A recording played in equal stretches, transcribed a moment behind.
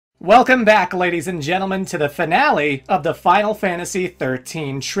Welcome back, ladies and gentlemen, to the finale of the Final Fantasy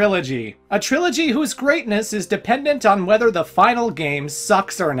XIII trilogy. A trilogy whose greatness is dependent on whether the final game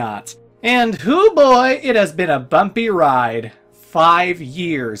sucks or not. And hoo boy, it has been a bumpy ride. 5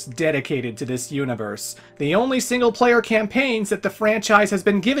 years dedicated to this universe. The only single-player campaigns that the franchise has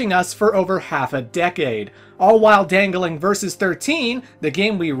been giving us for over half a decade. All while dangling Versus 13, the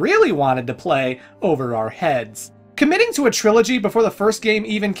game we really wanted to play, over our heads. Committing to a trilogy before the first game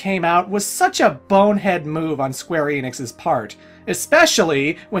even came out was such a bonehead move on Square Enix's part,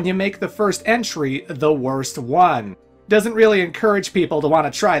 especially when you make the first entry the worst one. Doesn't really encourage people to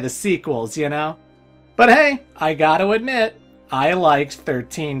want to try the sequels, you know? But hey, I gotta admit, I liked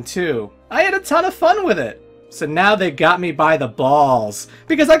 13 too. I had a ton of fun with it. So now they got me by the balls,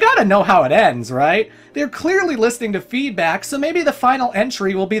 because I gotta know how it ends, right? They're clearly listening to feedback, so maybe the final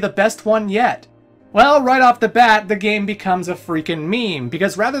entry will be the best one yet. Well, right off the bat, the game becomes a freaking meme,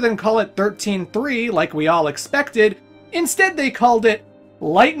 because rather than call it 13-3 like we all expected, instead they called it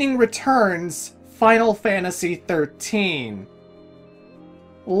Lightning Returns Final Fantasy 13.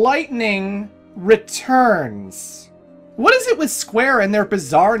 Lightning Returns. What is it with Square and their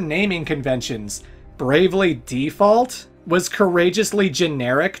bizarre naming conventions? Bravely Default? Was Courageously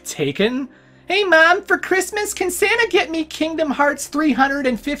Generic taken? Hey Mom, for Christmas, can Santa get me Kingdom Hearts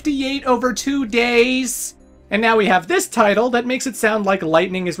 358 over 2 days? And now we have this title that makes it sound like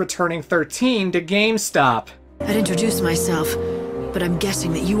Lightning is returning 13 to GameStop. I'd introduce myself, but I'm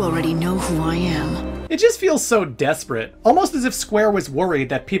guessing that you already know who I am. It just feels so desperate, almost as if Square was worried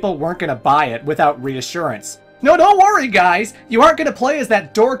that people weren't going to buy it without reassurance. No, don't worry guys, you aren't going to play as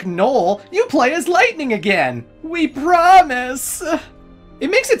that dork Noel, you play as Lightning again. We promise. It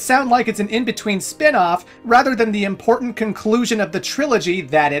makes it sound like it's an in-between spin-off rather than the important conclusion of the trilogy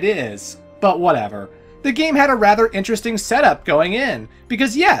that it is. But whatever. The game had a rather interesting setup going in,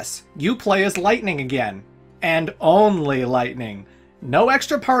 because yes, you play as Lightning again. And only Lightning. No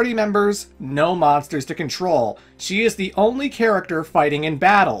extra party members, no monsters to control. She is the only character fighting in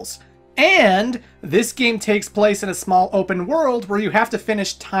battles. And this game takes place in a small open world where you have to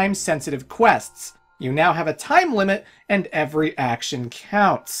finish time-sensitive quests. You now have a time limit, and every action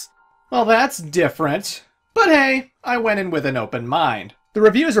counts. Well, that's different. But hey, I went in with an open mind. The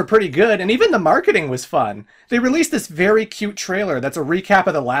reviews were pretty good, and even the marketing was fun. They released this very cute trailer that's a recap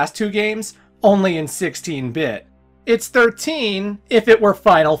of the last 2 games, only in 16-bit. It's 13 if it were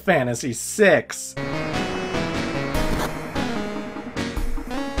Final Fantasy VI.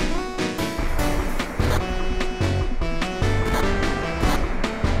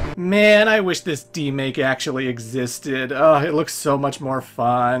 Man, I wish this demake actually existed. Oh, it looks so much more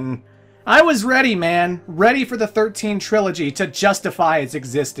fun. I was ready, man. Ready for the 13 trilogy to justify its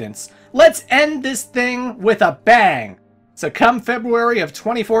existence. Let's end this thing with a bang. So come February of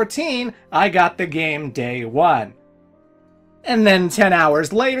 2014, I got the game day 1. And then 10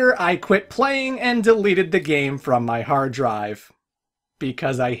 hours later, I quit playing and deleted the game from my hard drive.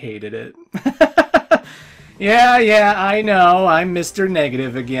 Because I hated it. Yeah, I know, I'm Mr.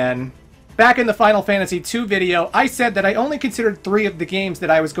 Negative again. Back in the Final Fantasy II video, I said that I only considered 3 of the games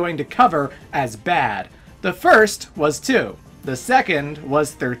that I was going to cover as bad. The first was 2. The second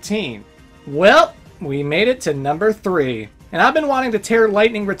was 13. Well, we made it to number 3. And I've been wanting to tear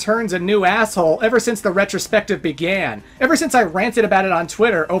Lightning Returns a new asshole ever since the retrospective began. Ever since I ranted about it on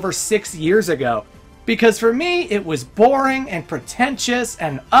Twitter over 6 years ago. Because for me, it was boring and pretentious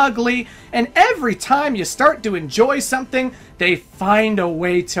and ugly, and every time you start to enjoy something, they find a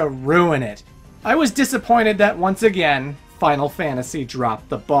way to ruin it. I was disappointed that once again, Final Fantasy dropped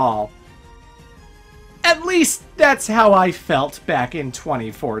the ball. At least that's how I felt back in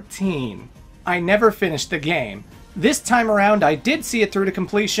 2014. I never finished the game. This time around, I did see it through to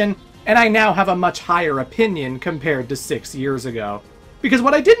completion, and I now have a much higher opinion compared to 6 years ago. Because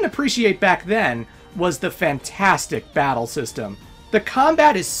what I didn't appreciate back then was the fantastic battle system. The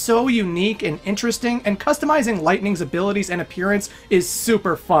combat is so unique and interesting, and customizing Lightning's abilities and appearance is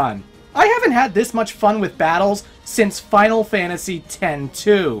super fun. I haven't had this much fun with battles since Final Fantasy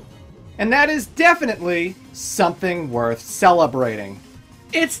X-2. And that is definitely something worth celebrating.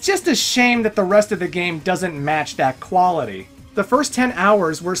 It's just a shame that the rest of the game doesn't match that quality. The first 10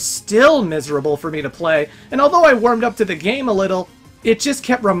 hours were still miserable for me to play, and although I warmed up to the game a little, it just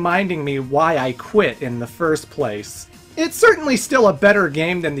kept reminding me why I quit in the first place. It's certainly still a better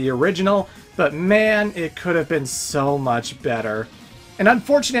game than the original, but man, it could have been so much better. An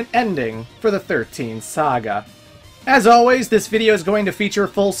unfortunate ending for the XIII Saga. As always, this video is going to feature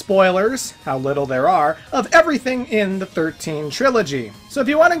full spoilers, how little there are, of everything in the XIII trilogy. So if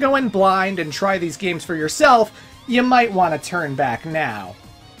you want to go in blind and try these games for yourself, you might want to turn back now.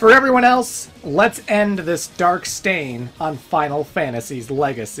 For everyone else, let's end this dark stain on Final Fantasy's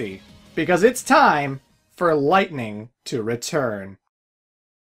legacy. Because it's time for lightning to return.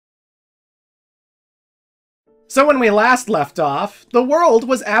 So when we last left off, the world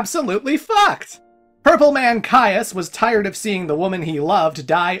was absolutely fucked! Purple Man Caius was tired of seeing the woman he loved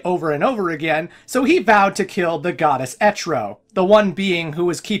die over and over again, so he vowed to kill the goddess Etro, the one being who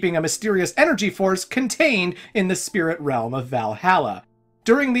was keeping a mysterious energy force contained in the spirit realm of Valhalla.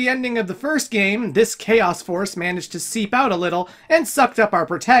 During the ending of the first game, this chaos force managed to seep out a little and sucked up our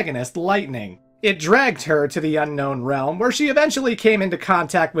protagonist, Lightning. It dragged her to the unknown realm, where she eventually came into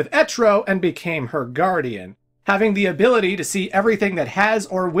contact with Etro and became her guardian. Having the ability to see everything that has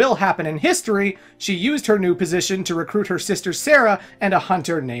or will happen in history, she used her new position to recruit her sister Sarah and a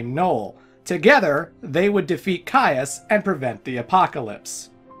hunter named Noel. Together, they would defeat Caius and prevent the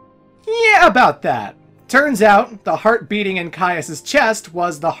apocalypse. Yeah, about that. Turns out, the heart beating in Caius's chest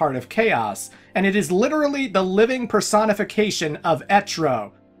was the Heart of Chaos, and it is literally the living personification of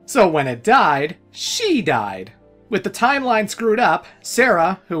Etro. So when it died, she died. With the timeline screwed up,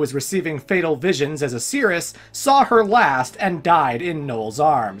 Sarah, who was receiving fatal visions as a seeress, saw her last and died in Noel's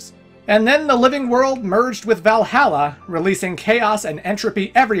arms. And then the living world merged with Valhalla, releasing chaos and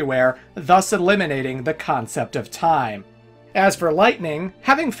entropy everywhere, thus eliminating the concept of time. As for Lightning,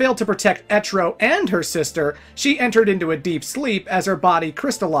 having failed to protect Etro and her sister, she entered into a deep sleep as her body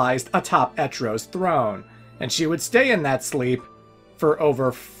crystallized atop Etro's throne. And she would stay in that sleep for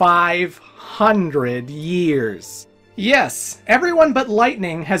over 500 years. Yes, everyone but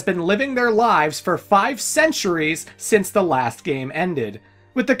Lightning has been living their lives for 5 centuries since the last game ended.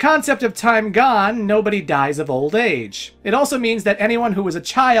 With the concept of time gone, nobody dies of old age. It also means that anyone who was a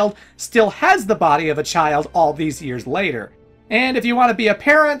child still has the body of a child all these years later. And if you want to be a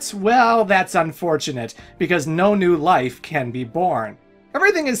parent, well, that's unfortunate, because no new life can be born.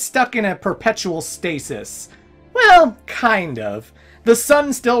 Everything is stuck in a perpetual stasis. Well, kind of. The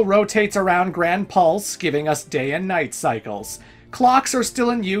sun still rotates around Grand Pulse, giving us day and night cycles. Clocks are still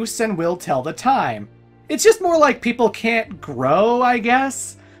in use and will tell the time. It's just more like people can't grow, I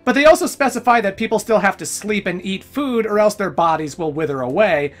guess? But they also specify that people still have to sleep and eat food or else their bodies will wither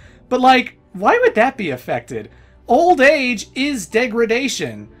away. But like, why would that be affected? Old age is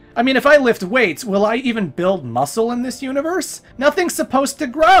degradation. I mean, if I lift weights, will I even build muscle in this universe? Nothing's supposed to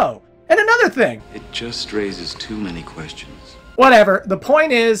grow. And another thing. It just raises too many questions. Whatever, the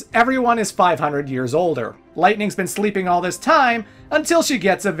point is, everyone is 500 years older. Lightning's been sleeping all this time until she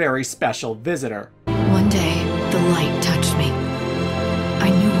gets a very special visitor. One day, the light touched me. I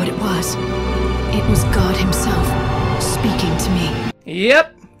knew what it was. It was God himself, speaking to me.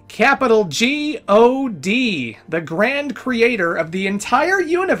 Yep, capital G-O-D. The grand creator of the entire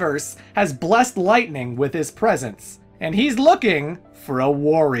universe has blessed Lightning with his presence. And he's looking for a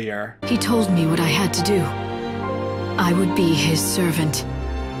warrior. He told me what I had to do. I would be his servant,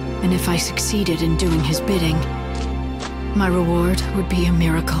 and if I succeeded in doing his bidding, my reward would be a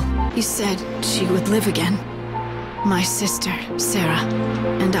miracle. He said she would live again. My sister, Sarah,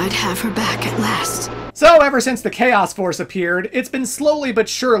 and I'd have her back at last. So ever since the Chaos Force appeared, it's been slowly but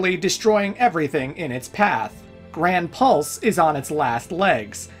surely destroying everything in its path. Grand Pulse is on its last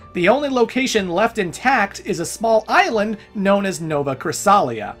legs. The only location left intact is a small island known as Nova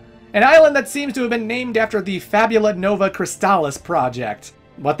Chrysalia. An island that seems to have been named after the Fabula Nova Crystallis project.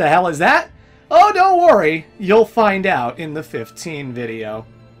 What the hell is that? Oh, don't worry, you'll find out in the 15 video.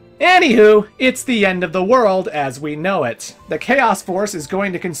 Anywho, it's the end of the world as we know it. The Chaos Force is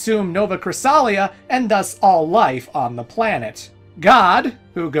going to consume Nova Chrysalia and thus all life on the planet. God,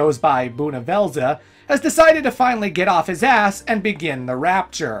 who goes by Bunavelza, has decided to finally get off his ass and begin the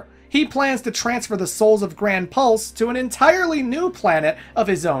rapture. He plans to transfer the souls of Grand Pulse to an entirely new planet of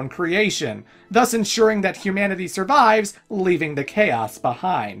his own creation, thus ensuring that humanity survives, leaving the chaos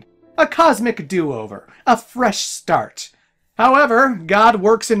behind. A cosmic do-over, a fresh start. However, God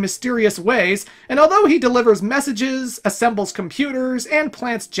works in mysterious ways, and although he delivers messages, assembles computers, and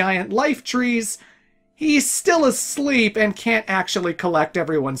plants giant life trees, he's still asleep and can't actually collect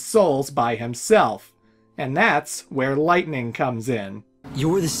everyone's souls by himself. And that's where Lightning comes in.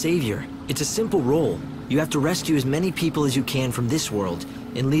 You're the savior. It's a simple role. You have to rescue as many people as you can from this world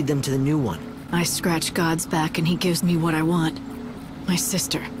and lead them to the new one. I scratch God's back and he gives me what I want. My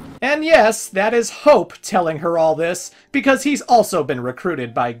sister. And yes, that is Hope telling her all this, because he's also been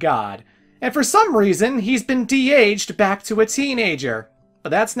recruited by God. And for some reason, he's been de-aged back to a teenager.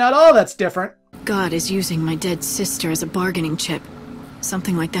 But that's not all that's different. God is using my dead sister as a bargaining chip.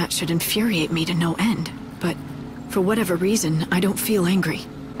 Something like that should infuriate me to no end. But for whatever reason, I don't feel angry.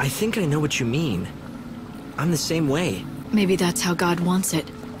 I think I know what you mean. I'm the same way. Maybe that's how God wants it.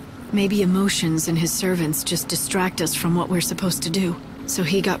 Maybe emotions in his servants just distract us from what we're supposed to do. So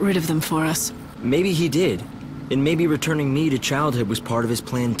he got rid of them for us. Maybe he did. And maybe returning me to childhood was part of his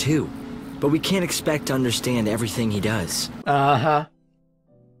plan too. But we can't expect to understand everything he does. Uh-huh.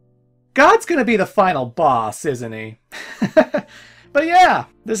 God's gonna be the final boss, isn't he? But yeah,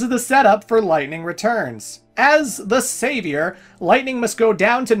 this is the setup for Lightning Returns. As the Savior, Lightning must go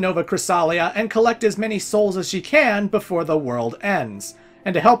down to Nova Chrysalia and collect as many souls as she can before the world ends.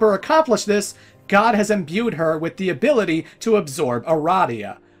 And to help her accomplish this, God has imbued her with the ability to absorb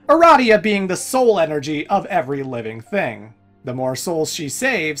Aradia. Aradia being the soul energy of every living thing. The more souls she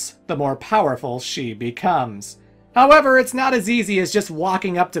saves, the more powerful she becomes. However, it's not as easy as just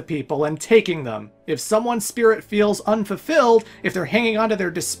walking up to people and taking them. If someone's spirit feels unfulfilled, if they're hanging on to their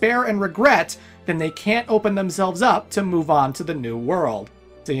despair and regret, then they can't open themselves up to move on to the new world.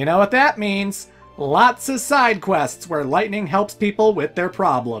 So you know what that means? Lots of side quests where Lightning helps people with their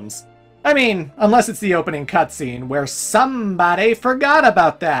problems. I mean, unless it's the opening cutscene where somebody forgot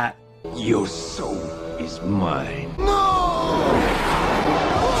about that. Your soul is mine.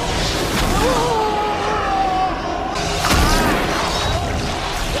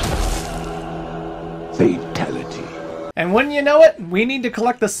 Fatality. And wouldn't you know it, we need to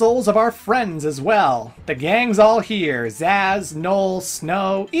collect the souls of our friends as well. The gang's all here. Zaz, Noel,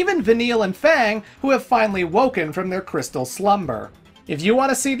 Snow, even Vanille and Fang, who have finally woken from their crystal slumber. If you want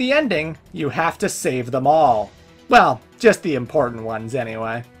to see the ending, you have to save them all. Well, just the important ones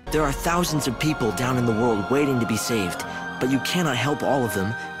anyway. There are thousands of people down in the world waiting to be saved, but you cannot help all of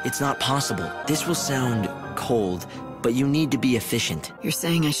them. It's not possible. This will sound cold, but you need to be efficient. You're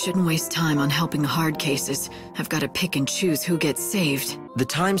saying I shouldn't waste time on helping the hard cases. I've got to pick and choose who gets saved. The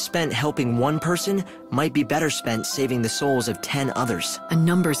time spent helping one person might be better spent saving the souls of 10 others. A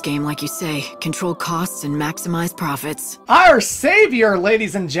numbers game, like you say. Control costs and maximize profits. Our savior,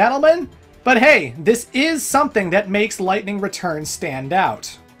 ladies and gentlemen! But hey, this is something that makes Lightning Returns stand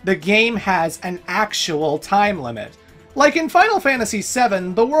out. The game has an actual time limit. Like in Final Fantasy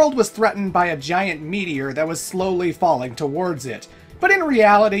VII, the world was threatened by a giant meteor that was slowly falling towards it. But in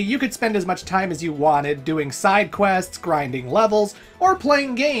reality, you could spend as much time as you wanted doing side quests, grinding levels, or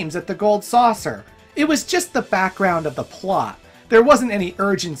playing games at the Gold Saucer. It was just the background of the plot. There wasn't any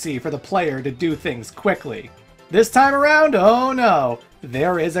urgency for the player to do things quickly. This time around, oh no,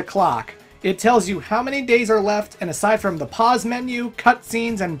 there is a clock. It tells you how many days are left, and aside from the pause menu,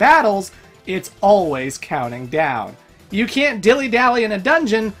 cutscenes, and battles, it's always counting down. You can't dilly-dally in a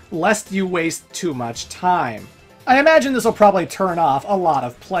dungeon lest you waste too much time. I imagine this will probably turn off a lot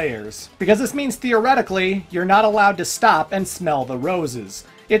of players, because this means theoretically you're not allowed to stop and smell the roses.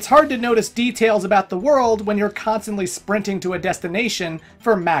 It's hard to notice details about the world when you're constantly sprinting to a destination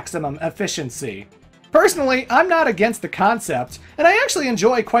for maximum efficiency. Personally, I'm not against the concept, and I actually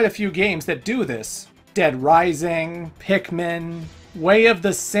enjoy quite a few games that do this. Dead Rising, Pikmin, Way of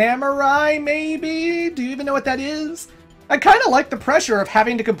the Samurai, maybe? Do you even know what that is? I kinda like the pressure of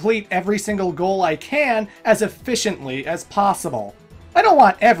having to complete every single goal I can as efficiently as possible. I don't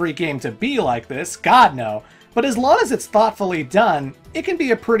want every game to be like this, God no, but as long as it's thoughtfully done, it can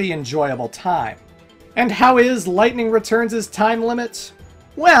be a pretty enjoyable time. And how is Lightning Returns' time limit?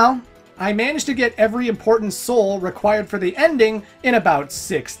 Well, I managed to get every important soul required for the ending in about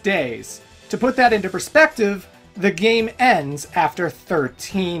 6 days. To put that into perspective, the game ends after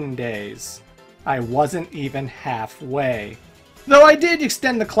 13 days. I wasn't even halfway. Though I did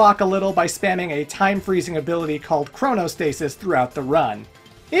extend the clock a little by spamming a time-freezing ability called Chronostasis throughout the run.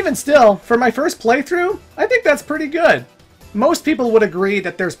 Even still, for my first playthrough, I think that's pretty good. Most people would agree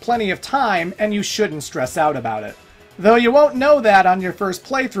that there's plenty of time and you shouldn't stress out about it. Though you won't know that on your first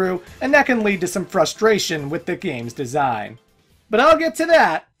playthrough, and that can lead to some frustration with the game's design. But I'll get to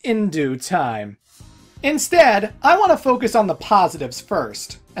that in due time. Instead, I want to focus on the positives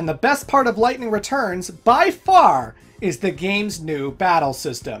first, and the best part of Lightning Returns, by far, is the game's new battle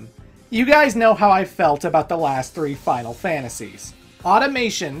system. You guys know how I felt about the last 3 Final Fantasies.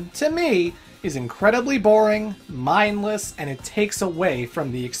 Automation, to me, is incredibly boring, mindless, and it takes away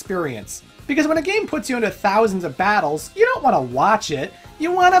from the experience. Because when a game puts you into thousands of battles, you don't want to watch it,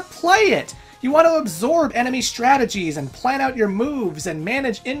 you want to play it! You want to absorb enemy strategies and plan out your moves and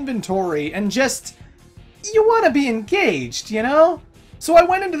manage inventory and just... you want to be engaged, you know? So I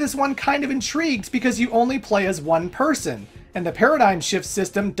went into this one kind of intrigued because you only play as one person, and the paradigm shift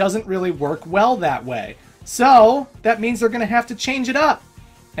system doesn't really work well that way. So that means they're going to have to change it up.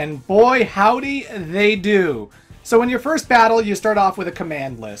 And boy howdy, they do. So in your first battle, you start off with a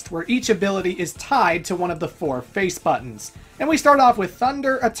command list, where each ability is tied to one of the 4 face buttons. And we start off with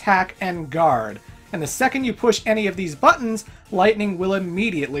Thunder, Attack, and Guard. And the second you push any of these buttons, Lightning will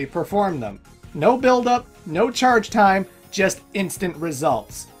immediately perform them. No build-up, no charge time, just instant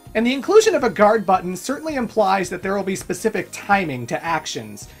results. And the inclusion of a guard button certainly implies that there will be specific timing to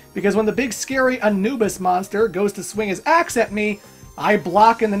actions, because when the big scary Anubis monster goes to swing his axe at me, I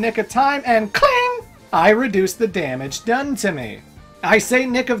block in the nick of time and cling! I reduce the damage done to me. I say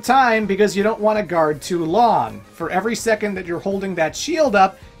nick of time because you don't want to guard too long. For every second that you're holding that shield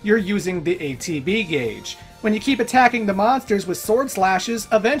up, you're using the ATB gauge. When you keep attacking the monsters with sword slashes,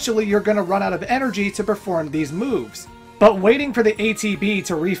 eventually you're going to run out of energy to perform these moves. But waiting for the ATB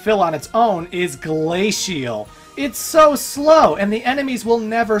to refill on its own is glacial. It's so slow, and the enemies will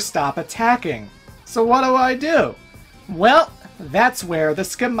never stop attacking. So what do? Well, that's where the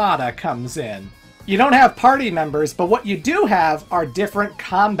Schemata comes in. You don't have party members, but what you do have are different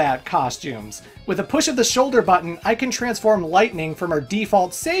combat costumes. With a push of the shoulder button, I can transform Lightning from her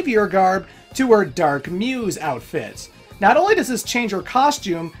default Savior garb to her Dark Muse outfit. Not only does this change her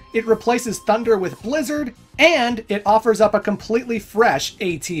costume, it replaces Thunder with Blizzard, and it offers up a completely fresh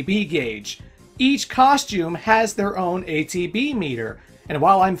ATB gauge. Each costume has their own ATB meter, and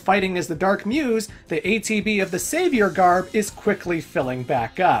while I'm fighting as the Dark Muse, the ATB of the Savior garb is quickly filling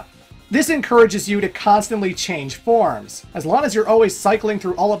back up. This encourages you to constantly change forms. As long as you're always cycling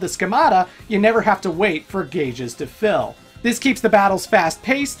through all of the Schemata, you never have to wait for gauges to fill. This keeps the battles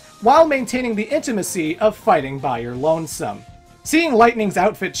fast-paced, while maintaining the intimacy of fighting by your lonesome. Seeing Lightning's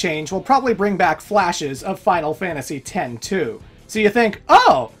outfit change will probably bring back flashes of Final Fantasy X too. So you think,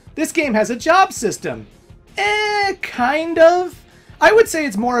 oh, this game has a job system. Kind of. I would say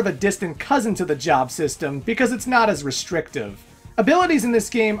it's more of a distant cousin to the job system because it's not as restrictive. Abilities in this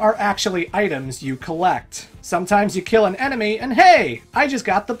game are actually items you collect. Sometimes you kill an enemy and hey, I just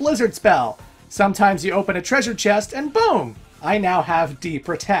got the Blizzard spell. Sometimes you open a treasure chest and boom, I now have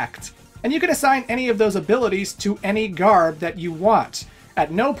D-Protect. And you can assign any of those abilities to any garb that you want.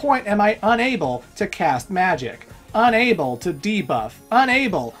 At no point am I unable to cast magic, unable to debuff,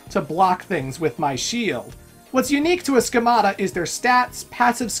 unable to block things with my shield. What's unique to a Schemata is their stats,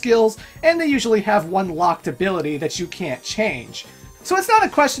 passive skills, and they usually have one locked ability that you can't change. So it's not a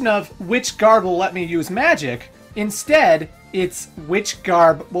question of which garb will let me use magic, instead, it's which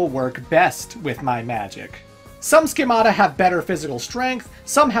garb will work best with my magic. Some Schemata have better physical strength,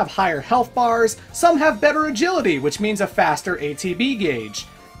 some have higher health bars, some have better agility, which means a faster ATB gauge.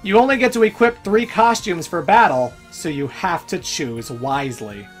 You only get to equip 3 costumes for battle, so you have to choose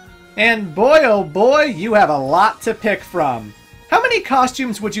wisely. And boy oh boy, you have a lot to pick from. How many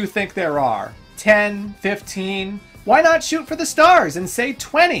costumes would you think there are? 10? 15? Why not shoot for the stars and say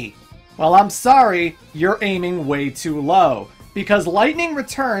 20? Well, I'm sorry, you're aiming way too low, because Lightning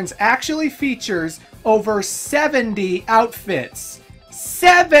Returns actually features over 70 outfits.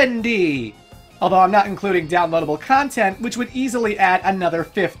 70! Although I'm not including downloadable content, which would easily add another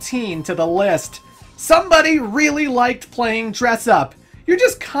 15 to the list. Somebody really liked playing dress up. You're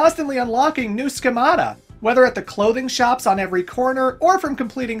just constantly unlocking new Schemata, whether at the clothing shops on every corner or from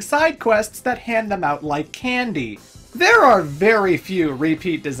completing side quests that hand them out like candy. There are very few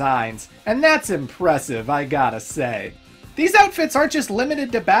repeat designs, and that's impressive, I gotta say. These outfits aren't just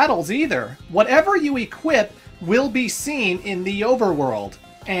limited to battles either. Whatever you equip will be seen in the overworld,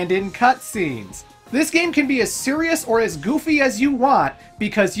 and in cutscenes. This game can be as serious or as goofy as you want,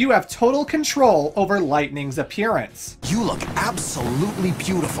 because you have total control over Lightning's appearance. You look absolutely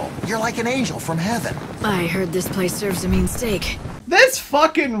beautiful. You're like an angel from heaven. I heard this place serves a mean steak. This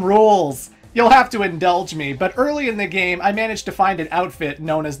fucking rules! You'll have to indulge me, but early in the game I managed to find an outfit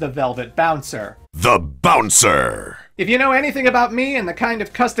known as the Velvet Bouncer. The Bouncer! If you know anything about me and the kind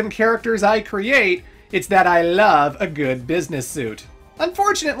of custom characters I create, it's that I love a good business suit.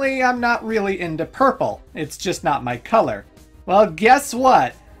 Unfortunately, I'm not really into purple. It's just not my color. Well, guess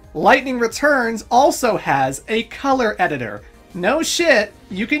what? Lightning Returns also has a color editor. No shit,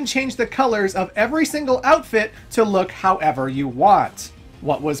 you can change the colors of every single outfit to look however you want.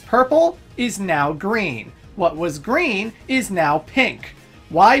 What was purple is now green. What was green is now pink.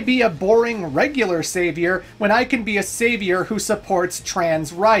 Why be a boring regular savior when I can be a savior who supports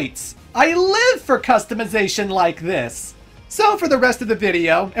trans rights? I live for customization like this! So for the rest of the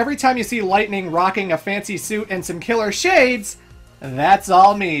video, every time you see Lightning rocking a fancy suit and some killer shades, that's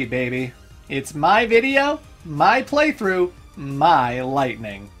all me, baby. It's my video, my playthrough, my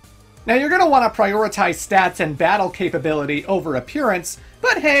Lightning. Now you're going to want to prioritize stats and battle capability over appearance,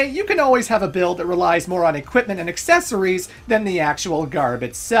 but hey, you can always have a build that relies more on equipment and accessories than the actual garb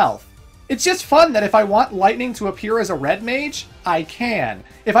itself. It's just fun that if I want Lightning to appear as a red mage, I can.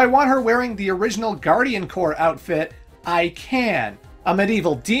 If I want her wearing the original Guardian Corps outfit, I can. A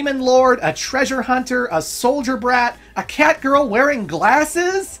medieval demon lord, a treasure hunter, a soldier brat, a cat girl wearing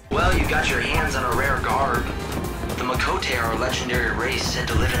glasses? Well, you got your hands on a rare garb. The Makote are a legendary race said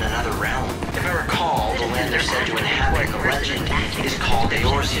to live in another realm. If I recall, the land they're said to inhabit in the legend is called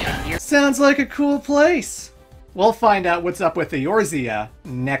Eorzea. Sounds like a cool place. We'll find out what's up with Eorzea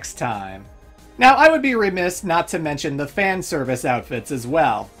next time. Now, I would be remiss not to mention the fan service outfits as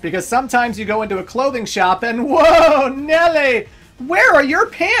well, because sometimes you go into a clothing shop and whoa, Nelly! Where are your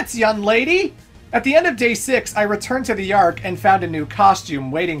pants, young lady? At the end of day 6, I returned to the Ark and found a new costume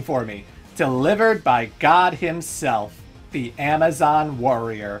waiting for me. Delivered by God himself, the Amazon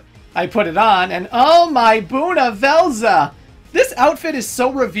warrior. I put it on and oh my Buna Velza! This outfit is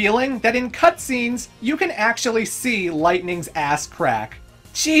so revealing that in cutscenes, you can actually see Lightning's ass crack.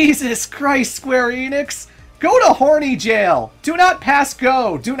 Jesus Christ, Square Enix! Go to horny jail! Do not pass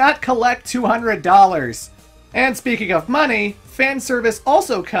go! Do not collect $200! And speaking of money, fan service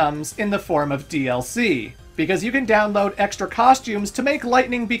also comes in the form of DLC, because you can download extra costumes to make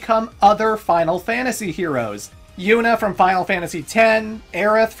Lightning become other Final Fantasy heroes. Yuna from Final Fantasy X,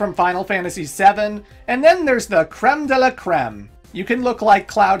 Aerith from Final Fantasy VII, and then there's the creme de la creme. You can look like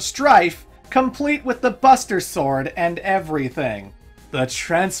Cloud Strife, complete with the Buster Sword and everything. The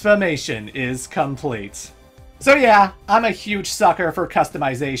transformation is complete. So yeah, I'm a huge sucker for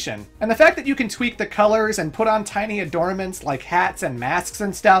customization, and the fact that you can tweak the colors and put on tiny adornments like hats and masks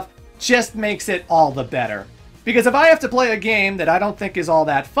and stuff just makes it all the better. Because if I have to play a game that I don't think is all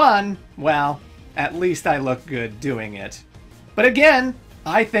that fun, well, at least I look good doing it. But again,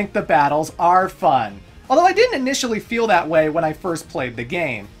 I think the battles are fun. Although I didn't initially feel that way when I first played the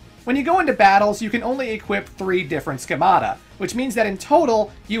game. When you go into battles, you can only equip 3 different schemata, which means that in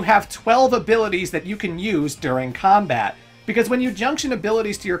total, you have 12 abilities that you can use during combat. Because when you junction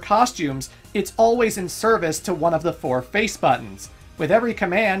abilities to your costumes, it's always in service to one of the 4 face buttons. With every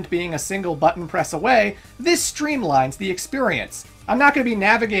command being a single button press away, this streamlines the experience. I'm not going to be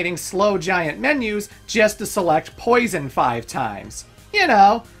navigating slow giant menus just to select poison 5 times. You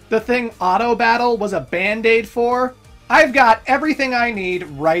know, the thing auto battle was a band-aid for. I've got everything I need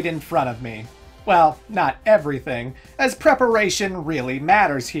right in front of me. Well, not everything, as preparation really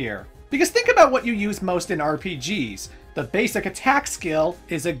matters here. Because think about what you use most in RPGs. The basic attack skill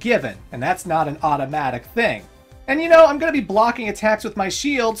is a given, and that's not an automatic thing. And you know, I'm going to be blocking attacks with my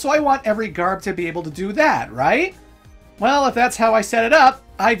shield, so I want every garb to be able to do that, right? Well, if that's how I set it up,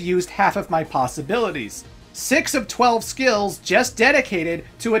 I've used half of my possibilities. 6 of 12 skills just dedicated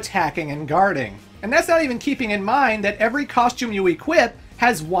to attacking and guarding. And that's not even keeping in mind that every costume you equip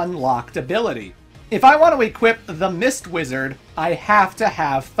has 1 locked ability. If I want to equip the Mist Wizard, I have to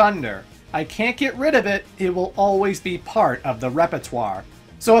have Thunder. I can't get rid of it, it will always be part of the repertoire.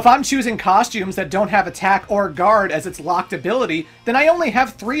 So if I'm choosing costumes that don't have attack or guard as its locked ability, then I only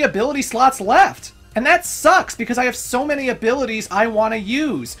have 3 ability slots left. And that sucks because I have so many abilities I want to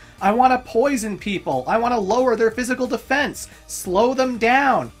use. I want to poison people, I want to lower their physical defense, slow them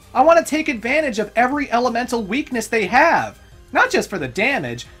down. I want to take advantage of every elemental weakness they have. Not just for the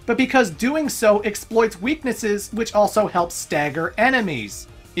damage, but because doing so exploits weaknesses which also help stagger enemies.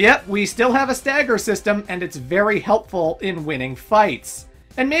 Yep, we still have a stagger system and it's very helpful in winning fights.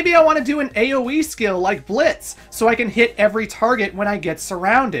 And maybe I want to do an AoE skill like Blitz, so I can hit every target when I get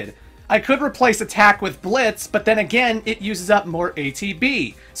surrounded. I could replace attack with Blitz, but then again, it uses up more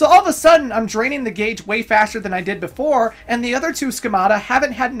ATB. So all of a sudden, I'm draining the gauge way faster than I did before, and the other 2 schemata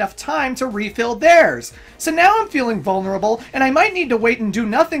haven't had enough time to refill theirs. So now I'm feeling vulnerable, and I might need to wait and do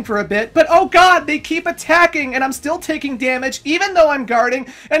nothing for a bit, but oh god, they keep attacking, and I'm still taking damage, even though I'm guarding,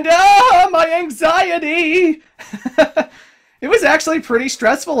 and my anxiety! It was actually pretty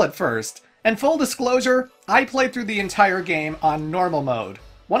stressful at first. And full disclosure, I played through the entire game on normal mode.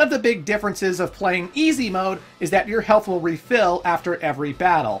 One of the big differences of playing easy mode is that your health will refill after every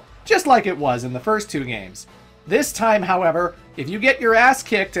battle, just like it was in the first 2 games. This time, however, if you get your ass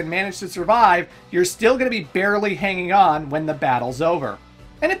kicked and manage to survive, you're still going to be barely hanging on when the battle's over.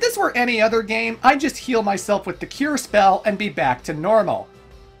 And if this were any other game, I'd just heal myself with the cure spell and be back to normal.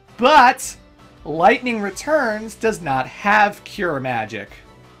 But Lightning Returns does not have cure magic.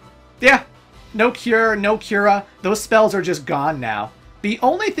 Yeah, no cure, no cura, those spells are just gone now. The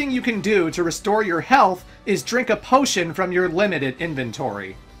only thing you can do to restore your health is drink a potion from your limited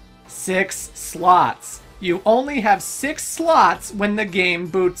inventory. 6 slots. You only have 6 slots when the game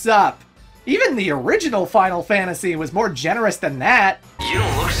boots up. Even the original Final Fantasy was more generous than that. You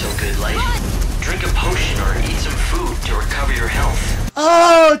don't look so good, Light. Drink a potion or eat some food to recover your health.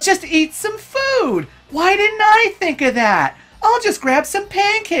 Oh, just eat some food! Why didn't I think of that? I'll just grab some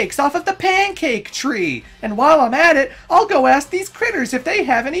pancakes off of the pancake tree. And while I'm at it, I'll go ask these critters if they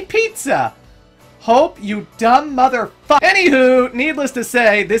have any pizza. Hope, you dumb motherfucker. Anywho, needless to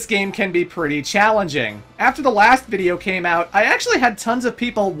say, this game can be pretty challenging. After the last video came out, I actually had tons of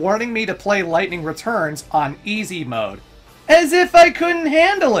people warning me to play Lightning Returns on easy mode. As if I couldn't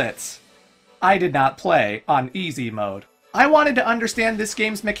handle it! I did not play on easy mode. I wanted to understand this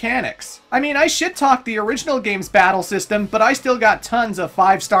game's mechanics. I mean, I shit-talked the original game's battle system, but I still got tons of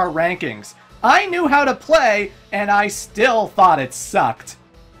 5-star rankings. I knew how to play, and I still thought it sucked.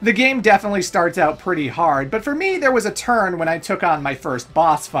 The game definitely starts out pretty hard, but for me there was a turn when I took on my first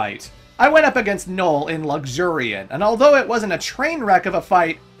boss fight. I went up against Noel in Luxurian, and although it wasn't a train wreck of a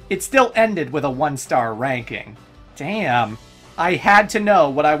fight, it still ended with a 1-star ranking. Damn. I had to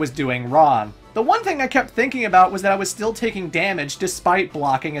know what I was doing wrong. The one thing I kept thinking about was that I was still taking damage despite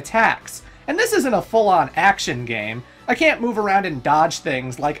blocking attacks. And this isn't a full-on action game. I can't move around and dodge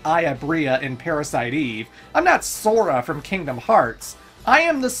things like Aya Bria in Parasite Eve. I'm not Sora from Kingdom Hearts. I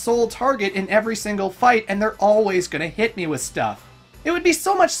am the sole target in every single fight, and they're always gonna hit me with stuff. It would be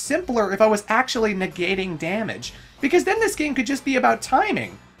so much simpler if I was actually negating damage, because then this game could just be about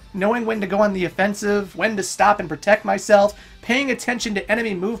timing. Knowing when to go on the offensive, when to stop and protect myself, paying attention to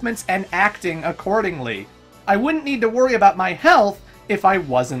enemy movements, and acting accordingly. I wouldn't need to worry about my health if I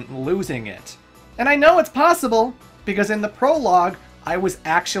wasn't losing it. And I know it's possible, because in the prologue, I was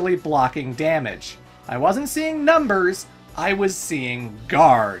actually blocking damage. I wasn't seeing numbers, I was seeing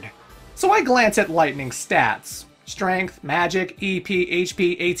guard. So I glance at Lightning's stats. Strength, magic, EP,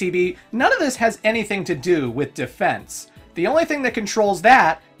 HP, ATB, none of this has anything to do with defense. The only thing that controls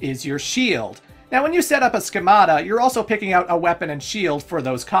that is your shield. Now when you set up a schemata, you're also picking out a weapon and shield for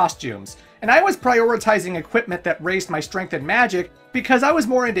those costumes. And I was prioritizing equipment that raised my strength and magic because I was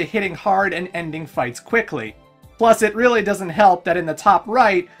more into hitting hard and ending fights quickly. Plus it really doesn't help that in the top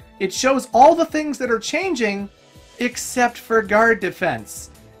right, it shows all the things that are changing except for guard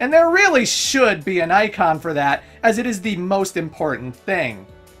defense. And there really should be an icon for that, as it is the most important thing.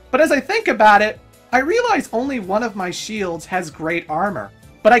 But as I think about it, I realize only one of my shields has great armor.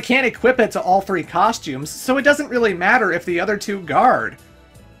 But I can't equip it to all 3 costumes, so it doesn't really matter if the other 2 guard.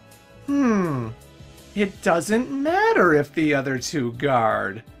 It doesn't matter if the other 2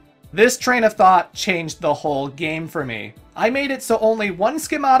 guard. This train of thought changed the whole game for me. I made it so only one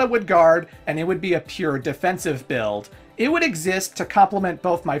schemata would guard, and it would be a pure defensive build. It would exist to complement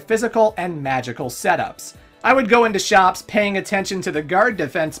both my physical and magical setups. I would go into shops paying attention to the guard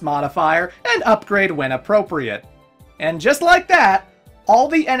defense modifier and upgrade when appropriate. And just like that, all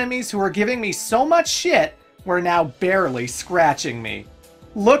the enemies who were giving me so much shit were now barely scratching me.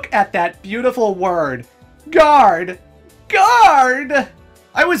 Look at that beautiful word. Guard! Guard!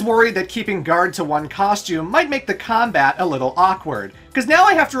 I was worried that keeping guard to one costume might make the combat a little awkward, because now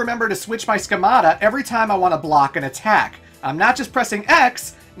I have to remember to switch my schemata every time I want to block an attack. I'm not just pressing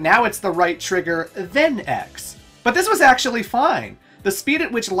X, now it's the right trigger, then X. But this was actually fine. The speed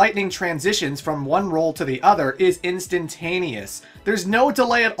at which lightning transitions from one roll to the other is instantaneous. There's no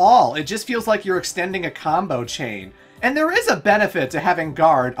delay at all, it just feels like you're extending a combo chain. And there is a benefit to having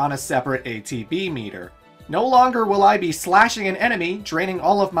guard on a separate ATB meter. No longer will I be slashing an enemy, draining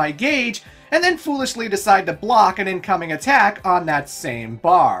all of my gauge, and then foolishly decide to block an incoming attack on that same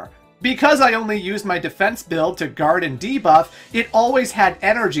bar. Because I only used my defense build to guard and debuff, it always had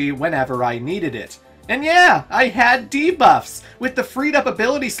energy whenever I needed it. And yeah, I had debuffs. With the freed up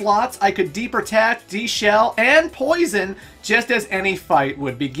ability slots, I could de-protect, de-shell, and poison just as any fight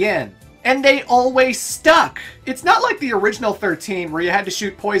would begin. And they always stuck! It's not like the original 13 where you had to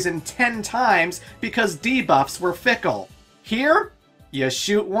shoot poison 10 times because debuffs were fickle. Here, you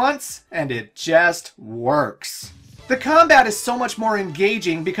shoot once and it just works. The combat is so much more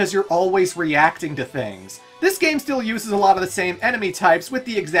engaging because you're always reacting to things. This game still uses a lot of the same enemy types with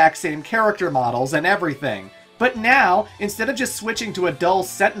the exact same character models and everything. But now, instead of just switching to a dull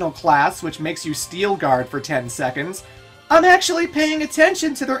Sentinel class which makes you steal guard for 10 seconds, I'm actually paying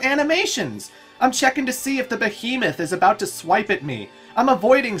attention to their animations. I'm checking to see if the behemoth is about to swipe at me. I'm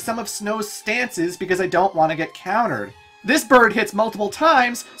avoiding some of Snow's stances because I don't want to get countered. This bird hits multiple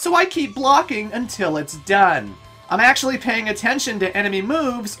times, so I keep blocking until it's done. I'm actually paying attention to enemy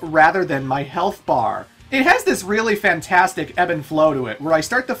moves rather than my health bar. It has this really fantastic ebb and flow to it, where I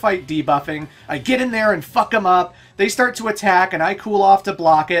start the fight debuffing, I get in there and fuck them up, they start to attack and I cool off to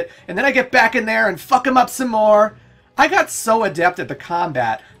block it, and then I get back in there and fuck them up some more. I got so adept at the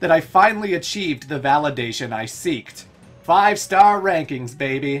combat that I finally achieved the validation I seeked. 5-star rankings,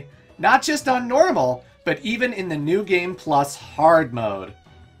 baby. Not just on normal, but even in the New Game Plus hard mode.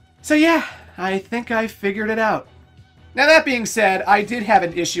 So yeah, I think I figured it out. Now that being said, I did have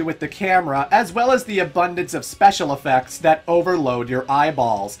an issue with the camera, as well as the abundance of special effects that overload your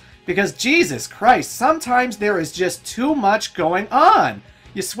eyeballs. Because Jesus Christ, sometimes there is just too much going on.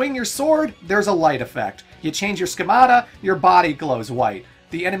 You swing your sword, there's a light effect. You change your schemata, your body glows white.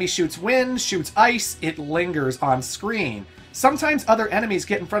 The enemy shoots wind, shoots ice, it lingers on screen. Sometimes other enemies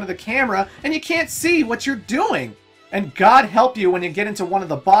get in front of the camera and you can't see what you're doing. And God help you when you get into one of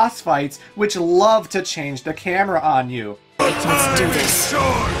the boss fights, which love to change the camera on you. Let's do this.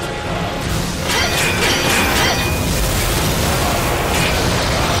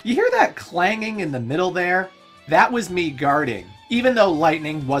 You hear that clanging in the middle there? That was me guarding, even though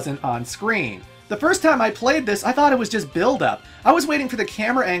lightning wasn't on screen. The first time I played this, I thought it was just build-up. I was waiting for the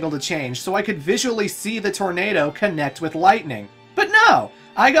camera angle to change so I could visually see the tornado connect with lightning. But no!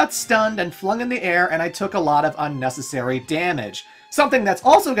 I got stunned and flung in the air and I took a lot of unnecessary damage. Something that's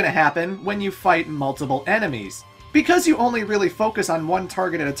also going to happen when you fight multiple enemies. Because you only really focus on one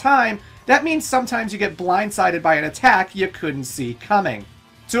target at a time, that means sometimes you get blindsided by an attack you couldn't see coming.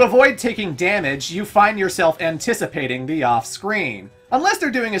 To avoid taking damage, you find yourself anticipating the off-screen. Unless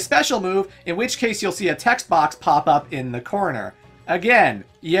they're doing a special move, in which case you'll see a text box pop up in the corner. Again,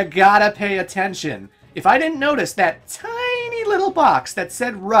 you gotta pay attention. If I didn't notice that tiny little box that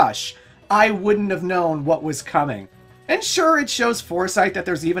said Rush, I wouldn't have known what was coming. And sure, it shows foresight that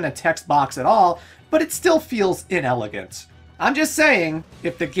there's even a text box at all, but it still feels inelegant. I'm just saying,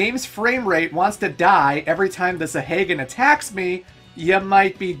 if the game's frame rate wants to die every time the Sahagan attacks me, you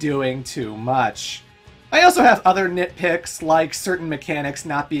might be doing too much. I also have other nitpicks, like certain mechanics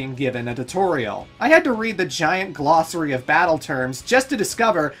not being given a tutorial. I had to read the giant glossary of battle terms just to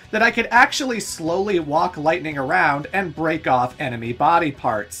discover that I could actually slowly walk lightning around and break off enemy body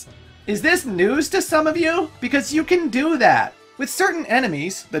parts. Is this news to some of you? Because you can do that. With certain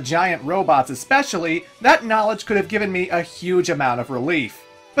enemies, the giant robots especially, that knowledge could have given me a huge amount of relief.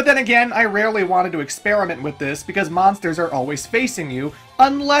 But then again, I rarely wanted to experiment with this because monsters are always facing you,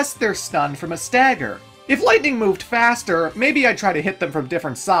 unless they're stunned from a stagger. If lightning moved faster, maybe I'd try to hit them from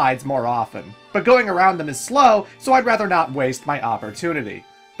different sides more often. But going around them is slow, so I'd rather not waste my opportunity.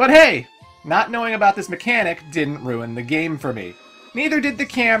 But hey, not knowing about this mechanic didn't ruin the game for me. Neither did the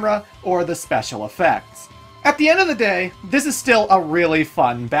camera or the special effects. At the end of the day, this is still a really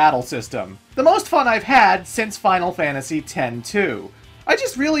fun battle system. The most fun I've had since Final Fantasy X-2. I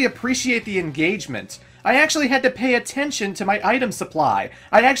just really appreciate the engagement. I actually had to pay attention to my item supply.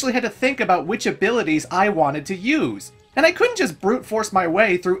 I actually had to think about which abilities I wanted to use. And I couldn't just brute force my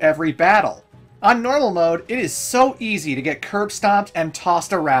way through every battle. On normal mode, it is so easy to get curb stomped and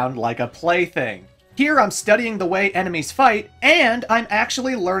tossed around like a plaything. Here I'm studying the way enemies fight, and I'm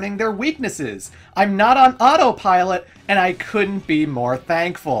actually learning their weaknesses. I'm not on autopilot, and I couldn't be more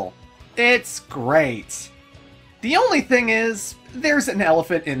thankful. It's great. The only thing is, there's an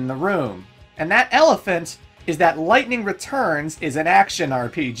elephant in the room. And that elephant is that Lightning Returns is an action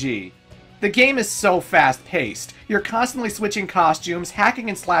RPG. The game is so fast-paced. You're constantly switching costumes, hacking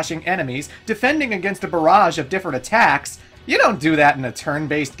and slashing enemies, defending against a barrage of different attacks. You don't do that in a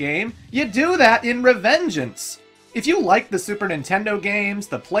turn-based game. You do that in Revengeance. If you like the Super Nintendo games,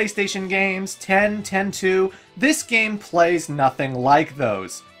 the PlayStation games, 10, 10-2, this game plays nothing like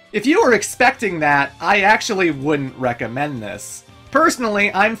those. If you were expecting that, I actually wouldn't recommend this.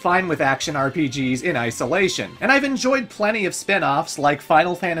 Personally, I'm fine with action RPGs in isolation, and I've enjoyed plenty of spin-offs like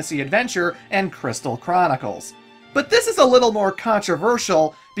Final Fantasy Adventure and Crystal Chronicles. But this is a little more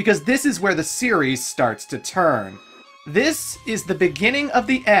controversial because this is where the series starts to turn. This is the beginning of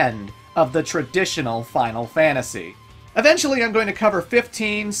the end of the traditional Final Fantasy. Eventually I'm going to cover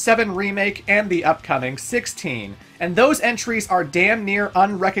 15, 7 Remake, and the upcoming 16, and those entries are damn near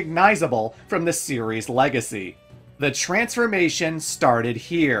unrecognizable from the series' legacy. The transformation started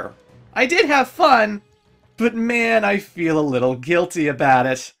here. I did have fun, but man, I feel a little guilty about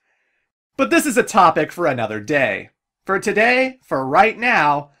it. But this is a topic for another day. For today, for right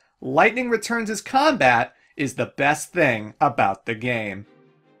now, Lightning Returns' combat is the best thing about the game.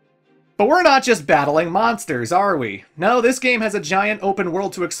 But we're not just battling monsters, are we? No, this game has a giant open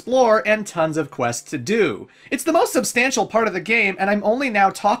world to explore and tons of quests to do. It's the most substantial part of the game, and I'm only now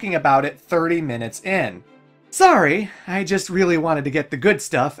talking about it 30 minutes in. Sorry, I just really wanted to get the good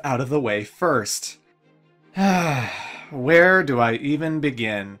stuff out of the way first. Where do I even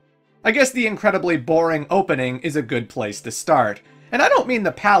begin? I guess the incredibly boring opening is a good place to start. And I don't mean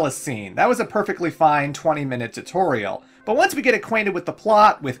the palace scene, that was a perfectly fine 20-minute tutorial. But once we get acquainted with the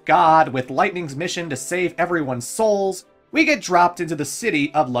plot, with God, with Lightning's mission to save everyone's souls, we get dropped into the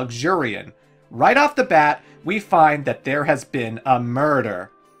city of Luxurion. Right off the bat, we find that there has been a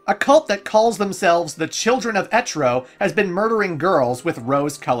murder. A cult that calls themselves the Children of Etro has been murdering girls with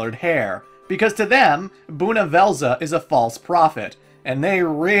rose-colored hair, because to them, Buna Velza is a false prophet, and they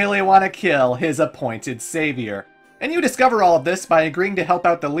really want to kill his appointed savior. And you discover all of this by agreeing to help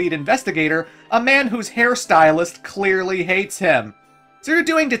out the lead investigator, a man whose hairstylist clearly hates him. So you're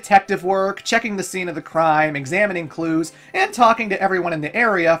doing detective work, checking the scene of the crime, examining clues, and talking to everyone in the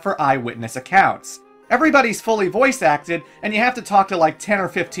area for eyewitness accounts. Everybody's fully voice acted, and you have to talk to like 10 or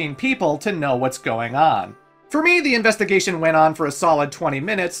 15 people to know what's going on. For me, the investigation went on for a solid 20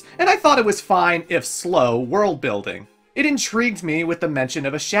 minutes, and I thought it was fine, if slow, world building. It intrigued me with the mention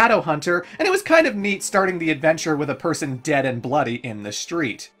of a shadow hunter, and it was kind of neat starting the adventure with a person dead and bloody in the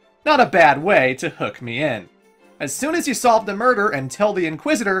street. Not a bad way to hook me in. As soon as you solve the murder and tell the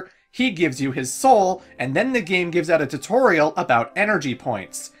Inquisitor, he gives you his soul, and then the game gives out a tutorial about energy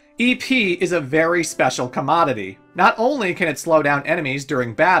points. EP is a very special commodity. Not only can it slow down enemies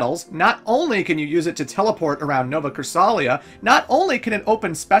during battles, not only can you use it to teleport around Nova Chrysalia, not only can it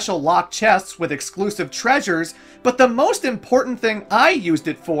open special locked chests with exclusive treasures, but the most important thing I used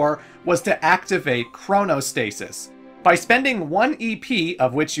it for was to activate chronostasis. By spending 1 EP,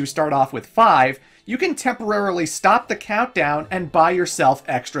 of which you start off with 5, you can temporarily stop the countdown and buy yourself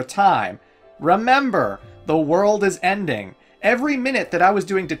extra time. Remember, the world is ending. Every minute that I was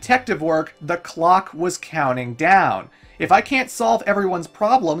doing detective work, the clock was counting down. If I can't solve everyone's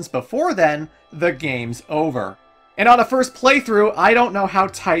problems before then, the game's over. And on a first playthrough, I don't know how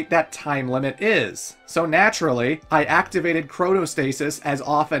tight that time limit is. So naturally, I activated chronostasis as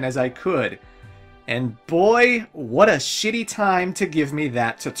often as I could. And boy, what a shitty time to give me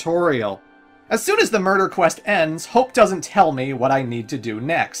that tutorial. As soon as the murder quest ends, Hope doesn't tell me what I need to do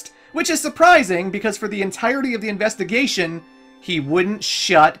next. Which is surprising, because for the entirety of the investigation, he wouldn't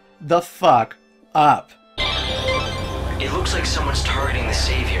shut the fuck up. It looks like someone's targeting the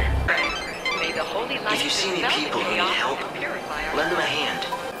Savior. If you see any people who need help, lend them a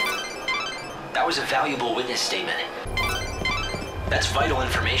hand. That was a valuable witness statement. That's vital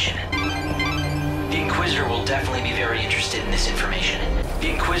information. The Inquisitor will definitely be very interested in this information. The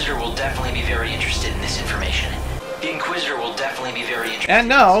Inquisitor will definitely be very interested in this information. The Inquisitor will definitely be very interested. And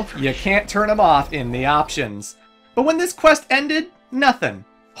no, you can't turn him off in the options. But when this quest ended, nothing.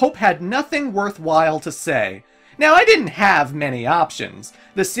 Hope had nothing worthwhile to say. Now, I didn't have many options.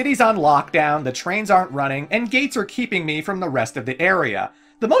 The city's on lockdown, the trains aren't running, and gates are keeping me from the rest of the area.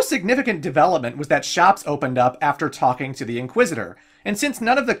 The most significant development was that shops opened up after talking to the Inquisitor. And since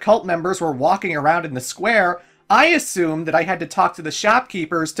none of the cult members were walking around in the square, I assumed that I had to talk to the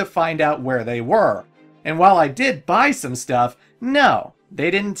shopkeepers to find out where they were. And while I did buy some stuff, no, they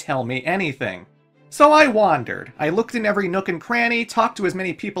didn't tell me anything. So I wandered. I looked in every nook and cranny, talked to as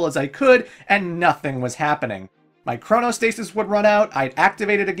many people as I could, and nothing was happening. My chronostasis would run out, I'd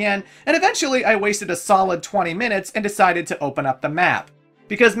activate it again, and eventually I wasted a solid 20 minutes and decided to open up the map.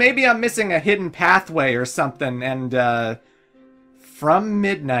 Because maybe I'm missing a hidden pathway or something, and from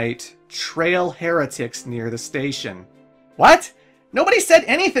midnight, trail heretics near the station. What? Nobody said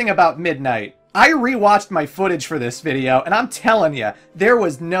anything about midnight. I rewatched my footage for this video, and I'm telling you, there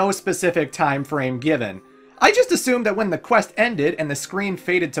was no specific time frame given. I just assumed that when the quest ended and the screen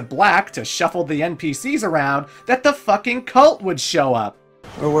faded to black to shuffle the NPCs around, that the fucking cult would show up.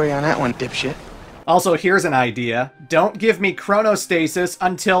 Where were you on that one, dipshit? Also, here's an idea. Don't give me chronostasis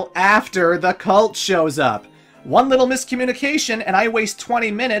until after the cult shows up. One little miscommunication and I waste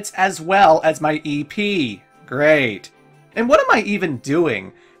 20 minutes as well as my EP. Great. And what am I even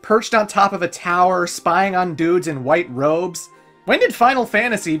doing? Perched on top of a tower, spying on dudes in white robes? When did Final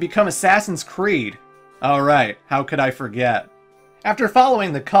Fantasy become Assassin's Creed? Oh right, how could I forget? After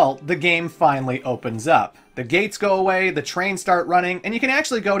following the cult, the game finally opens up. The gates go away, the trains start running, and you can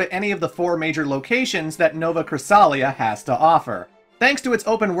actually go to any of the 4 major locations that Nova Chrysalia has to offer. Thanks to its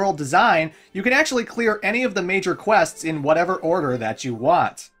open world design, you can actually clear any of the major quests in whatever order that you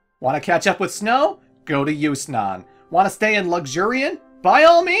want. Want to catch up with Snow? Go to Yusnan. Want to stay in Luxurian? By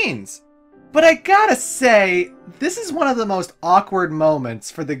all means! But I gotta say, this is one of the most awkward moments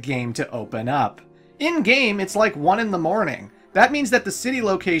for the game to open up. In-game, it's like 1 in the morning. That means that the city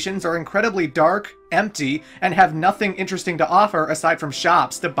locations are incredibly dark, empty, and have nothing interesting to offer aside from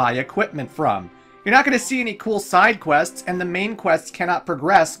shops to buy equipment from. You're not going to see any cool side quests, and the main quests cannot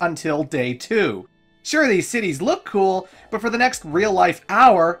progress until day 2. Sure, these cities look cool, but for the next real-life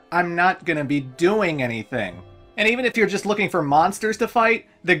hour, I'm not going to be doing anything. And even if you're just looking for monsters to fight,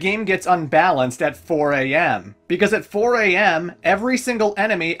 the game gets unbalanced at 4 AM. Because at 4 AM, every single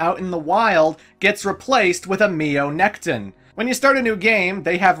enemy out in the wild gets replaced with a Mio Necton. When you start a new game,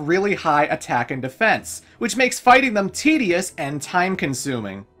 they have really high attack and defense, which makes fighting them tedious and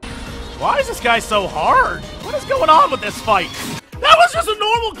time-consuming. Why is this guy so hard? What is going on with this fight? That was just a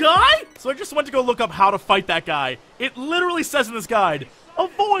normal guy? So I just went to go look up how to fight that guy. It literally says in this guide,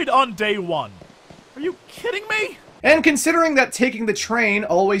 avoid on day 1. Are you kidding me? And considering that taking the train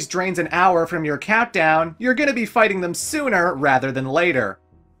always drains an hour from your countdown, you're gonna be fighting them sooner rather than later.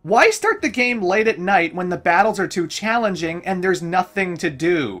 Why start the game late at night when the battles are too challenging and there's nothing to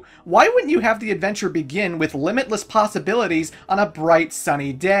do? Why wouldn't you have the adventure begin with limitless possibilities on a bright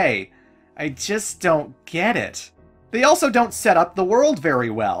sunny day? I just don't get it. They also don't set up the world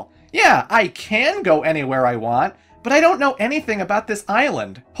very well. Yeah, I can go anywhere I want, but I don't know anything about this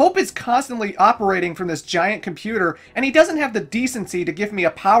island. Hope is constantly operating from this giant computer, and he doesn't have the decency to give me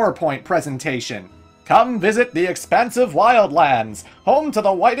a PowerPoint presentation. Come visit the expansive wildlands, home to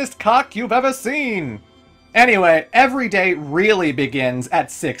the whitest cock you've ever seen. Anyway, every day really begins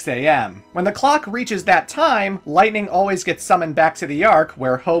at 6 a.m. When the clock reaches that time, Lightning always gets summoned back to the Ark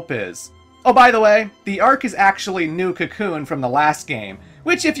where Hope is. Oh, by the way, the Ark is actually New Cocoon from the last game,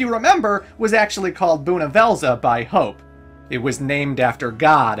 which, if you remember, was actually called Bunavelza by Hope. It was named after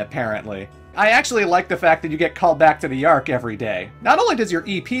God, apparently. I actually like the fact that you get called back to the Ark every day. Not only does your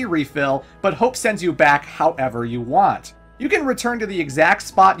EP refill, but Hope sends you back however you want. You can return to the exact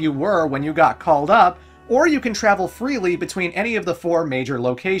spot you were when you got called up, or you can travel freely between any of the 4 major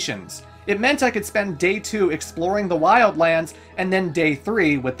locations. It meant I could spend day 2 exploring the wildlands, and then day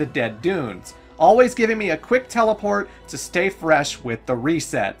 3 with the Dead Dunes, always giving me a quick teleport to stay fresh with the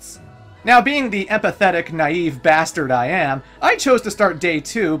resets. Now, being the empathetic, naive bastard I am, I chose to start day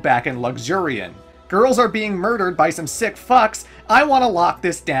 2 back in Luxurian. Girls are being murdered by some sick fucks. I want to lock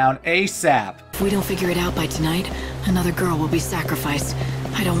this down ASAP. If we don't figure it out by tonight, another girl will be sacrificed.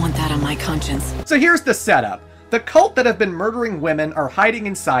 I don't want that on my conscience. So here's the setup. The cult that have been murdering women are hiding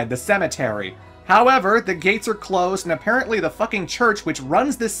inside the cemetery. However, the gates are closed, and apparently the fucking church which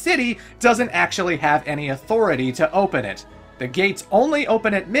runs the city doesn't actually have any authority to open it. The gates only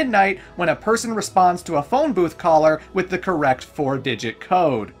open at midnight when a person responds to a phone booth caller with the correct 4-digit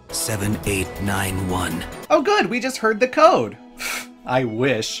code. 7891. Oh good, we just heard the code. I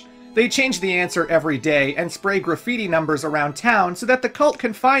wish. They change the answer every day and spray graffiti numbers around town so that the cult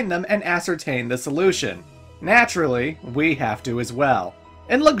can find them and ascertain the solution. Naturally, we have to as well.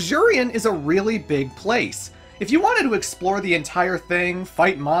 And Luxurian is a really big place. If you wanted to explore the entire thing,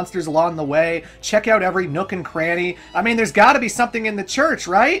 fight monsters along the way, check out every nook and cranny, I mean, there's gotta be something in the church,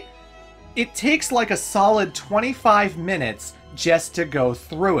 right? It takes like a solid 25 minutes just to go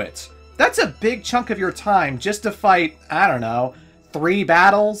through it. That's a big chunk of your time just to fight, I don't know, 3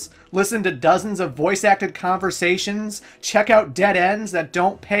 battles, listen to dozens of voice-acted conversations, check out dead ends that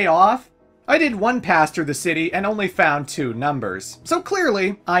don't pay off. I did 1 pass through the city and only found 2 numbers, so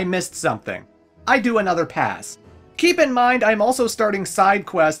clearly I missed something. I do another pass. Keep in mind I'm also starting side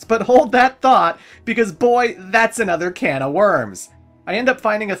quests, but hold that thought, because boy, that's another can of worms. I end up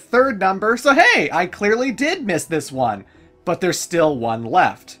finding a 3rd number, so hey, I clearly did miss this one. But there's still 1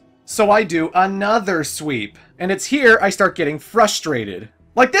 left. So I do another sweep, and it's here I start getting frustrated.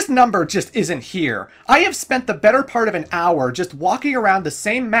 Like, this number just isn't here. I have spent the better part of an hour just walking around the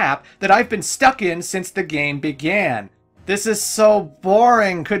same map that I've been stuck in since the game began. This is so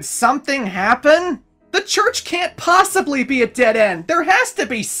boring. Could something happen? The church can't possibly be a dead end. There has to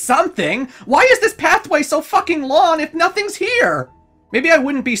be something. Why is this pathway so fucking long if nothing's here? Maybe I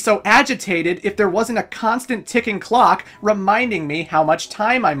wouldn't be so agitated if there wasn't a constant ticking clock reminding me how much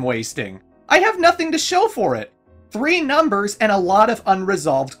time I'm wasting. I have nothing to show for it. 3 numbers and a lot of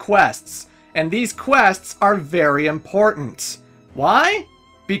unresolved quests. And these quests are very important. Why?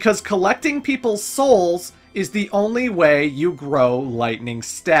 Because collecting people's souls is the only way you grow lightning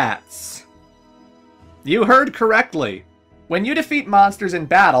stats. You heard correctly. When you defeat monsters in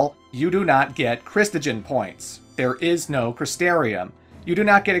battle, you do not get Christogen points. There is no Crystarium. You do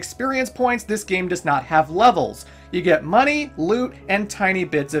not get experience points. This game does not have levels. You get money, loot, and tiny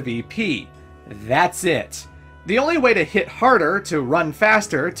bits of EP. That's it. The only way to hit harder, to run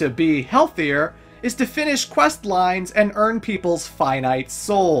faster, to be healthier, is to finish quest lines and earn people's finite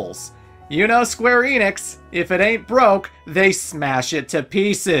souls. You know Square Enix, if it ain't broke, they smash it to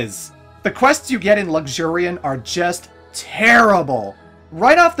pieces. The quests you get in Luxurian are just terrible.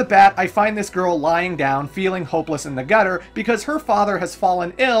 Right off the bat, I find this girl lying down, feeling hopeless in the gutter because her father has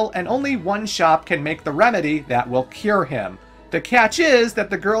fallen ill and only 1 shop can make the remedy that will cure him. The catch is that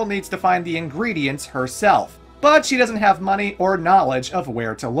the girl needs to find the ingredients herself, but she doesn't have money or knowledge of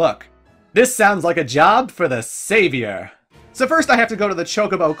where to look. This sounds like a job for the savior. So first I have to go to the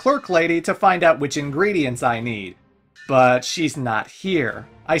Chocobo clerk lady to find out which ingredients I need. But she's not here.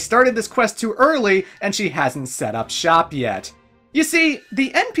 I started this quest too early and she hasn't set up shop yet. You see, the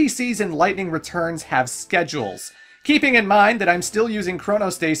NPCs in Lightning Returns have schedules. Keeping in mind that I'm still using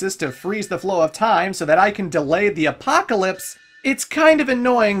chronostasis to freeze the flow of time so that I can delay the apocalypse, it's kind of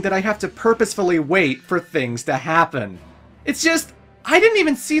annoying that I have to purposefully wait for things to happen. It's just, I didn't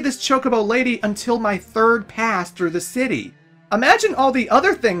even see this Chocobo lady until my third pass through the city. Imagine all the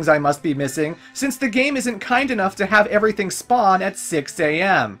other things I must be missing, since the game isn't kind enough to have everything spawn at 6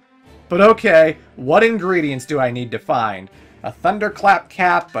 AM. But okay, what ingredients do I need to find? A Thunderclap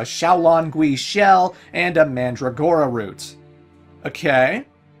cap, a Shaolong Gui shell, and a Mandragora root. Okay,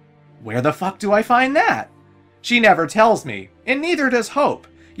 where the fuck do I find that? She never tells me, and neither does Hope.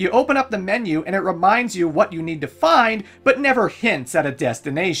 You open up the menu and it reminds you what you need to find, but never hints at a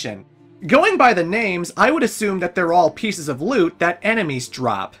destination. Going by the names, I would assume that they're all pieces of loot that enemies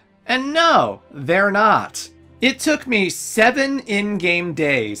drop. And no, they're not. It took me 7 in-game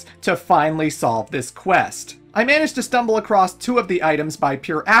days to finally solve this quest. I managed to stumble across 2 of the items by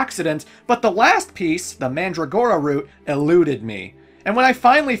pure accident, but the last piece, the Mandragora root, eluded me. And when I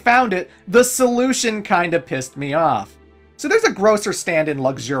finally found it, the solution kinda pissed me off. So there's a grocer stand in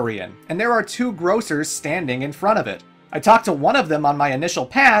Luxurian, and there are 2 grocers standing in front of it. I talked to one of them on my initial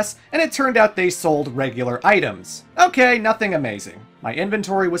pass, and it turned out they sold regular items. Okay, nothing amazing. My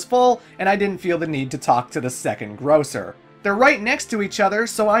inventory was full, and I didn't feel the need to talk to the second grocer. They're right next to each other,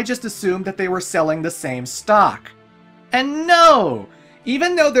 so I just assumed that they were selling the same stock. And no!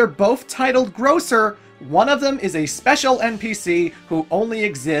 Even though they're both titled grocer, one of them is a special NPC who only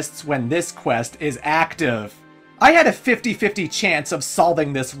exists when this quest is active. I had a 50-50 chance of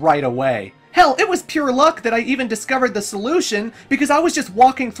solving this right away. Hell, it was pure luck that I even discovered the solution because I was just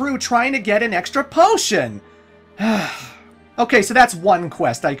walking through trying to get an extra potion. Okay, so that's one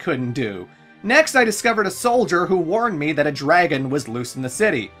quest I couldn't do. Next, I discovered a soldier who warned me that a dragon was loose in the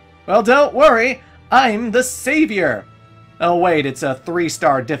city. Well, don't worry, I'm the savior. Oh wait, it's a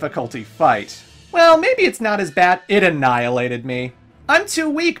 3-star difficulty fight. Well, maybe it's not as bad. It annihilated me. I'm too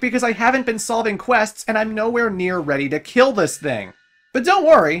weak because I haven't been solving quests and I'm nowhere near ready to kill this thing. But don't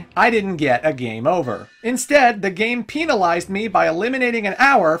worry, I didn't get a game over. Instead, the game penalized me by eliminating an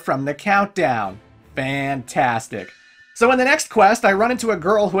hour from the countdown. Fantastic. So in the next quest, I run into a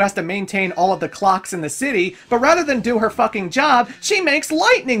girl who has to maintain all of the clocks in the city, but rather than do her fucking job, she makes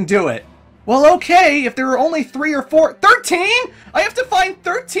lightning do it. Well, okay, if there are only 3 or 4... 13?! I have to find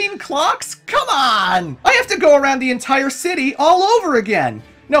 13 clocks? Come on! I have to go around the entire city all over again.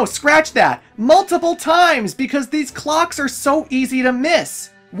 No, scratch that. Multiple times, because these clocks are so easy to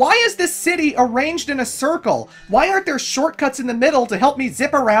miss. Why is this city arranged in a circle? Why aren't there shortcuts in the middle to help me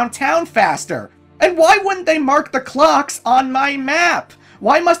zip around town faster? And why wouldn't they mark the clocks on my map?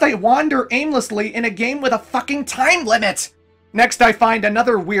 Why must I wander aimlessly in a game with a fucking time limit? Next, I find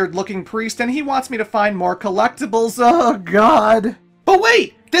another weird-looking priest, and he wants me to find more collectibles. Oh, God. But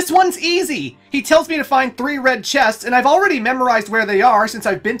wait! This one's easy! He tells me to find 3 red chests, and I've already memorized where they are since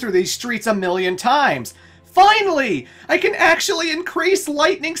I've been through these streets a million times. Finally! I can actually increase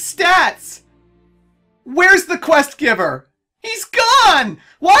lightning stats! Where's the quest giver? He's gone!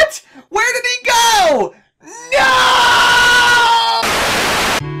 What? Where did he go? No!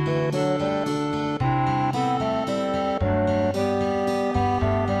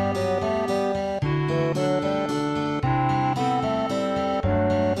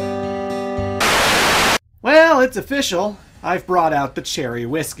 Well, it's official. I've brought out the cherry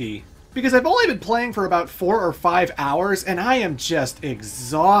whiskey. Because I've only been playing for about 4 or 5 hours, and I am just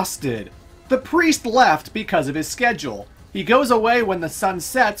exhausted. The priest left because of his schedule. He goes away when the sun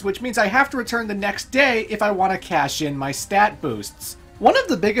sets, which means I have to return the next day if I want to cash in my stat boosts. One of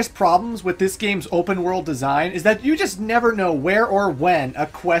the biggest problems with this game's open world design is that you just never know where or when a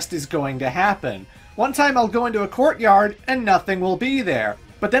quest is going to happen. One time I'll go into a courtyard and nothing will be there.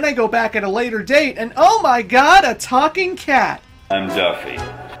 But then I go back at a later date and oh my god, a talking cat! I'm Duffy.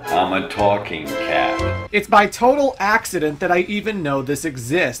 I'm a talking cat. It's by total accident that I even know this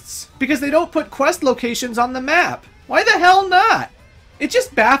exists. Because they don't put quest locations on the map. Why the hell not? It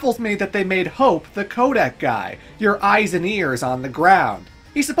just baffles me that they made Hope the codec guy, your eyes and ears on the ground.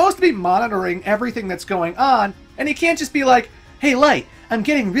 He's supposed to be monitoring everything that's going on, and he can't just be like, hey Light, I'm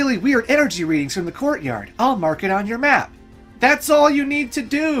getting really weird energy readings from the courtyard. I'll mark it on your map. That's all you need to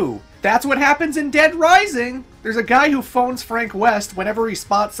do. That's what happens in Dead Rising. There's a guy who phones Frank West whenever he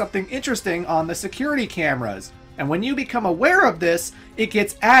spots something interesting on the security cameras. And when you become aware of this, it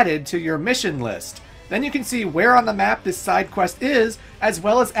gets added to your mission list. Then you can see where on the map this side quest is, as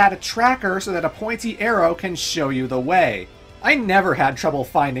well as add a tracker so that a pointy arrow can show you the way. I never had trouble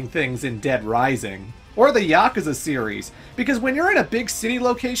finding things in Dead Rising. Or the Yakuza series, because when you're in a big city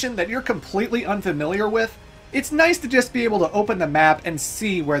location that you're completely unfamiliar with, It's nice to just be able to open the map and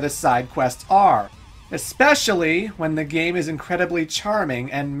see where the side quests are, especially when the game is incredibly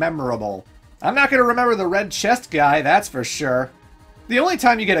charming and memorable. I'm not going to remember the red chest guy, that's for sure. The only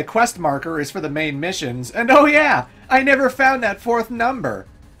time you get a quest marker is for the main missions, and oh yeah, I never found that fourth number.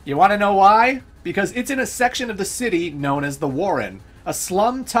 You want to know why? Because it's in a section of the city known as the Warren, a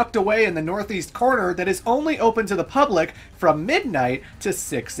slum tucked away in the northeast corner that is only open to the public from midnight to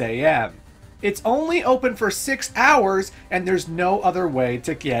 6 a.m. It's only open for 6 hours, and there's no other way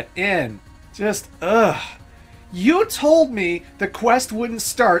to get in. Just, ugh. You told me the quest wouldn't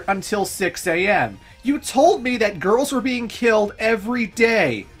start until 6 a.m. You told me that girls were being killed every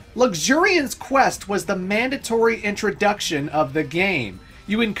day. Luxurian's quest was the mandatory introduction of the game.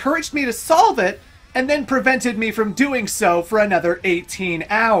 You encouraged me to solve it, and then prevented me from doing so for another 18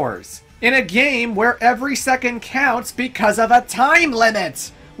 hours. In a game where every second counts because of a time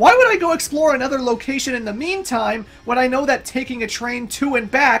limit! Why would I go explore another location in the meantime when I know that taking a train to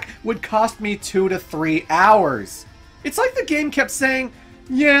and back would cost me 2 to 3 hours? It's like the game kept saying,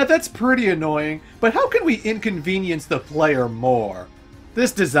 yeah, that's pretty annoying, but how can we inconvenience the player more?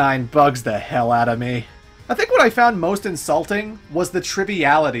 This design bugs the hell out of me. I think what I found most insulting was the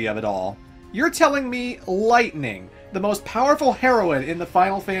triviality of it all. You're telling me Lightning, the most powerful heroine in the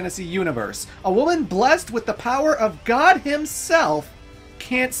Final Fantasy universe, a woman blessed with the power of God himself,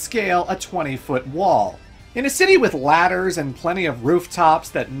 can't scale a 20-foot wall. In a city with ladders and plenty of rooftops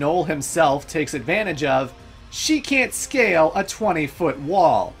that Noel himself takes advantage of, she can't scale a 20-foot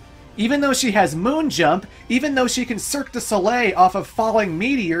wall. Even though she has moon jump, even though she can Cirque du Soleil off of falling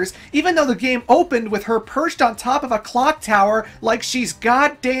meteors, even though the game opened with her perched on top of a clock tower like she's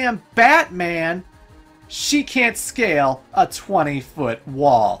goddamn Batman, she can't scale a 20-foot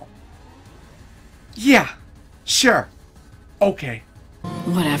wall. Yeah, sure, okay.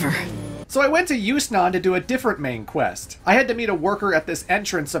 Whatever. So I went to Yusnan to do a different main quest. I had to meet a worker at this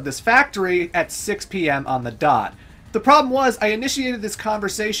entrance of this factory at 6 p.m. on the dot. The problem was I initiated this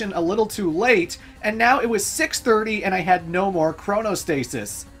conversation a little too late, and now it was 6:30 and I had no more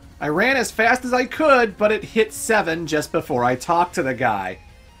chronostasis. I ran as fast as I could, but it hit 7 just before I talked to the guy.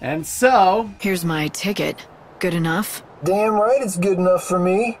 And so... Here's my ticket. Good enough? Damn right it's good enough for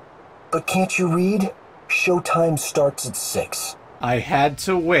me. But can't you read? Showtime starts at 6. I had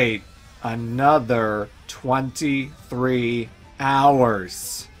to wait another 23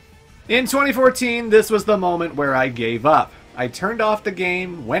 hours. In 2014, this was the moment where I gave up. I turned off the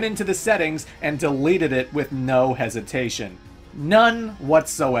game, went into the settings, and deleted it with no hesitation. None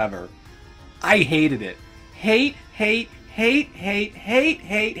whatsoever. I hated it. Hated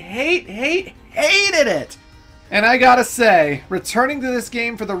it! And I gotta say, returning to this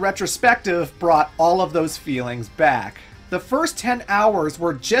game for the retrospective brought all of those feelings back. The first 10 hours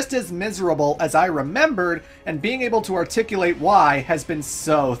were just as miserable as I remembered, and being able to articulate why has been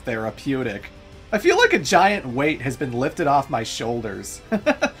so therapeutic. I feel like a giant weight has been lifted off my shoulders.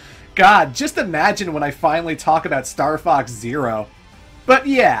 God, just imagine when I finally talk about Star Fox Zero. But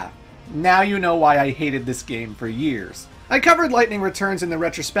yeah, now you know why I hated this game for years. I covered Lightning Returns in the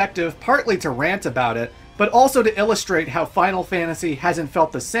retrospective partly to rant about it, but also to illustrate how Final Fantasy hasn't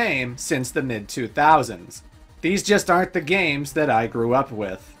felt the same since the mid-2000s. These just aren't the games that I grew up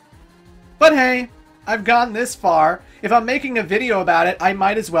with. But hey, I've gone this far. If I'm making a video about it, I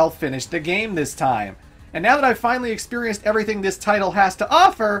might as well finish the game this time. And now that I've finally experienced everything this title has to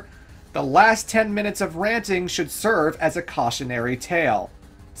offer, the last 10 minutes of ranting should serve as a cautionary tale.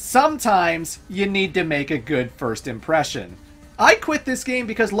 Sometimes you need to make a good first impression. I quit this game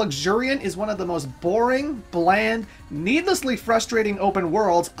because Luxurian is one of the most boring, bland, needlessly frustrating open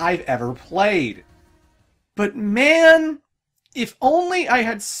worlds I've ever played. But man, if only I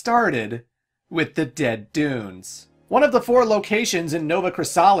had started with the Dead Dunes. One of the 4 locations in Nova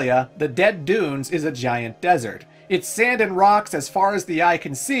Chrysalia, the Dead Dunes is a giant desert. It's sand and rocks as far as the eye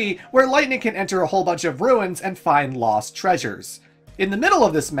can see, where lightning can enter a whole bunch of ruins and find lost treasures. In the middle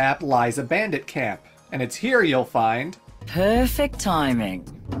of this map lies a bandit camp, and it's here you'll find... Perfect timing.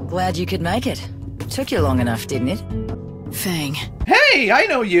 Glad you could make it. Took you long enough, didn't it? Fang. Hey, I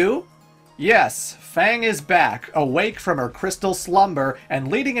know you! Yes, Fang is back, awake from her crystal slumber,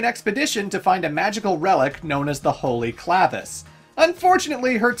 and leading an expedition to find a magical relic known as the Holy Clavis.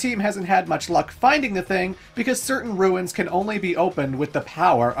 Unfortunately, her team hasn't had much luck finding the thing, because certain ruins can only be opened with the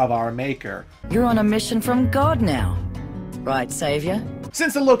power of our Maker. You're on a mission from God now. Right, Savior?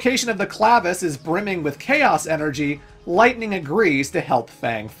 Since the location of the Clavis is brimming with chaos energy, Lightning agrees to help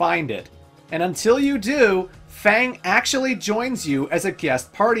Fang find it. And until you do, Fang actually joins you as a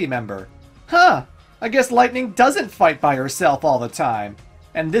guest party member. Huh, I guess Lightning doesn't fight by herself all the time.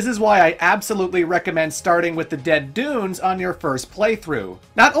 And this is why I absolutely recommend starting with the Dead Dunes on your first playthrough.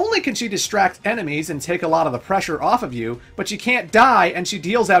 Not only can she distract enemies and take a lot of the pressure off of you, but she can't die and she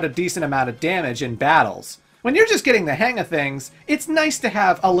deals out a decent amount of damage in battles. When you're just getting the hang of things, it's nice to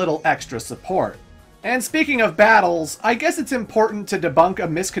have a little extra support. And speaking of battles, I guess it's important to debunk a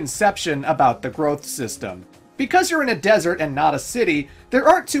misconception about the growth system. Because you're in a desert and not a city, there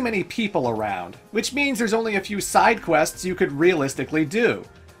aren't too many people around, which means there's only a few side quests you could realistically do.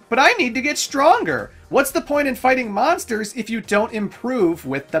 But I need to get stronger! What's the point in fighting monsters if you don't improve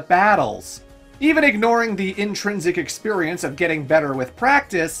with the battles? Even ignoring the intrinsic experience of getting better with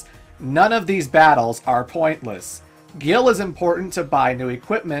practice, none of these battles are pointless. Gil is important to buy new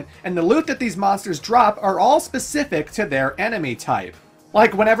equipment, and the loot that these monsters drop are all specific to their enemy type.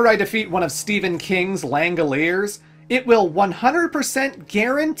 Like whenever I defeat one of Stephen King's Langoliers, it will 100%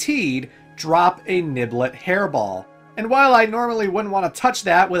 guaranteed drop a Niblet hairball. And while I normally wouldn't want to touch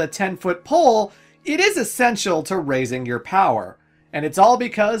that with a 10-foot pole, it is essential to raising your power. And it's all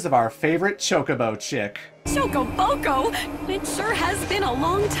because of our favorite Chocobo chick. Chocoboco? It sure has been a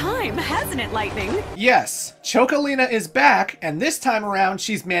long time, hasn't it, Lightning? Yes, Chocolina is back, and this time around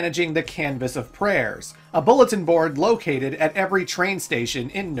she's managing the Canvas of Prayers, a bulletin board located at every train station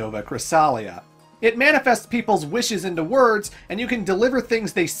in Nova Chrysalia. It manifests people's wishes into words, and you can deliver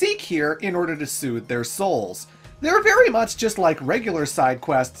things they seek here in order to soothe their souls. They're very much just like regular side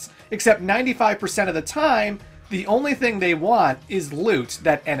quests, except 95% of the time, the only thing they want is loot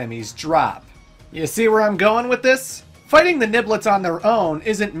that enemies drop. You see where I'm going with this? Fighting the Niblets on their own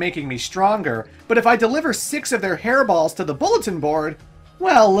isn't making me stronger, but if I deliver 6 of their hairballs to the bulletin board,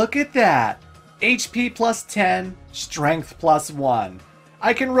 well, look at that. HP plus 10, strength plus 1.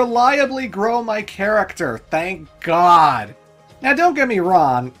 I can reliably grow my character, thank God. Now don't get me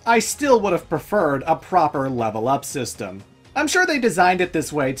wrong, I still would have preferred a proper level up system. I'm sure they designed it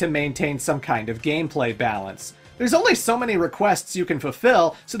this way to maintain some kind of gameplay balance. There's only so many requests you can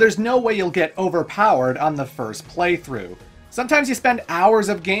fulfill, so there's no way you'll get overpowered on the first playthrough. Sometimes you spend hours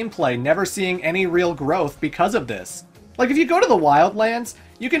of gameplay never seeing any real growth because of this. Like if you go to the Wildlands,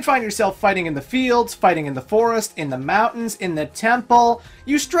 you can find yourself fighting in the fields, fighting in the forest, in the mountains, in the temple.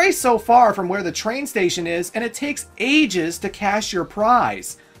 You stray so far from where the train station is, and it takes ages to cash your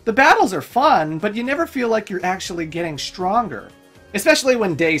prize. The battles are fun, but you never feel like you're actually getting stronger. Especially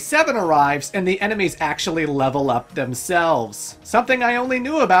when Day 7 arrives and the enemies actually level up themselves. Something I only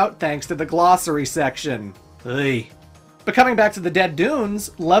knew about thanks to the glossary section. Ugh. But coming back to the Dead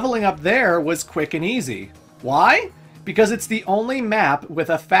Dunes, leveling up there was quick and easy. Why? Because it's the only map with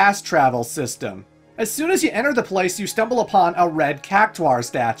a fast travel system. As soon as you enter the place, you stumble upon a red cactuar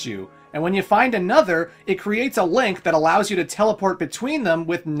statue. And when you find another, it creates a link that allows you to teleport between them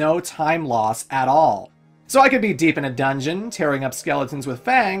with no time loss at all. So I could be deep in a dungeon, tearing up skeletons with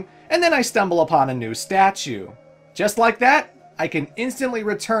Fang, and then I stumble upon a new statue. Just like that, I can instantly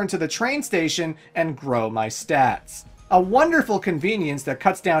return to the train station and grow my stats. A wonderful convenience that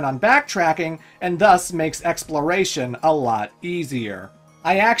cuts down on backtracking and thus makes exploration a lot easier.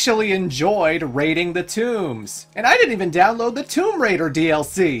 I actually enjoyed raiding the tombs, and I didn't even download the Tomb Raider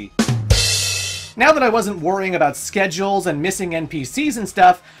DLC. Now that I wasn't worrying about schedules and missing NPCs and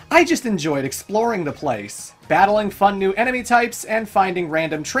stuff, I just enjoyed exploring the place, battling fun new enemy types, and finding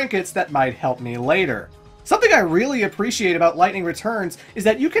random trinkets that might help me later. Something I really appreciate about Lightning Returns is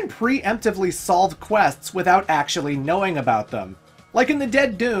that you can preemptively solve quests without actually knowing about them. Like in the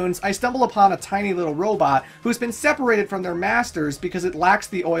Dead Dunes, I stumble upon a tiny little robot who's been separated from their masters because it lacks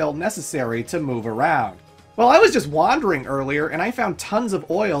the oil necessary to move around. Well, I was just wandering earlier and I found tons of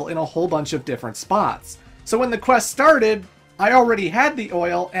oil in a whole bunch of different spots. So when the quest started, I already had the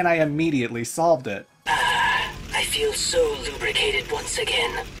oil and I immediately solved it. I feel so lubricated once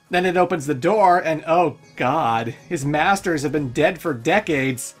again. Then it opens the door and oh god, his masters have been dead for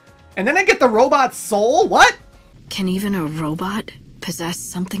decades. And then I get the robot's soul? What? Can even a robot possess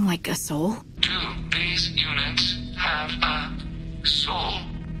something like a soul? 2 base units have a soul.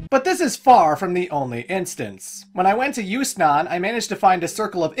 But this is far from the only instance. When I went to Yusnan, I managed to find a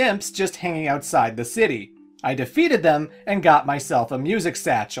circle of imps just hanging outside the city. I defeated them and got myself a music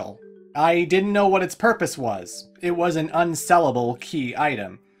satchel. I didn't know what its purpose was. It was an unsellable key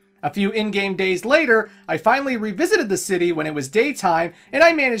item. A few in-game days later, I finally revisited the city when it was daytime, and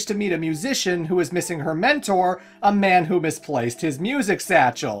I managed to meet a musician who was missing her mentor, a man who misplaced his music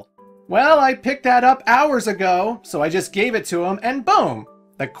satchel. Well, I picked that up hours ago, so I just gave it to him, and boom!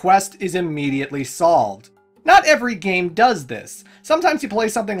 The quest is immediately solved. Not every game does this. Sometimes you play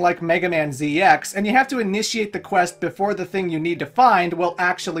something like Mega Man ZX, and you have to initiate the quest before the thing you need to find will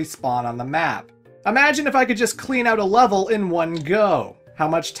actually spawn on the map. Imagine if I could just clean out a level in one go. how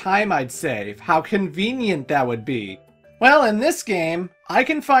much time I'd save, how convenient that would be. Well, in this game, I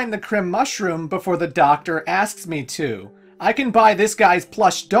can find the Crim Mushroom before the doctor asks me to. I can buy this guy's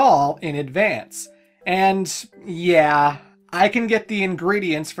plush doll in advance. And yeah, I can get the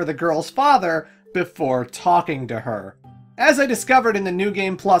ingredients for the girl's father before talking to her. As I discovered in the New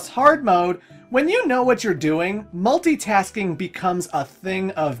Game Plus hard mode, when you know what you're doing, multitasking becomes a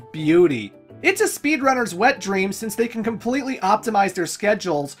thing of beauty. It's a speedrunner's wet dream since they can completely optimize their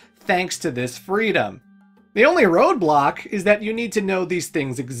schedules thanks to this freedom. The only roadblock is that you need to know these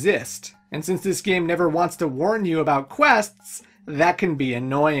things exist, and since this game never wants to warn you about quests, that can be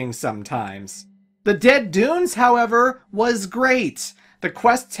annoying sometimes. The Dead Dunes, however, was great. The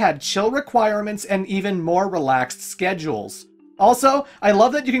quests had chill requirements and even more relaxed schedules. Also, I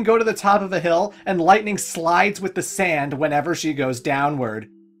love that you can go to the top of a hill and Lightning slides with the sand whenever she goes downward.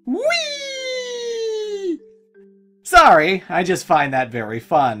 Whee! Sorry, I just find that very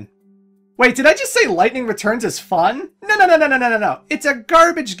fun. Wait, did I just say Lightning Returns is fun? No. It's a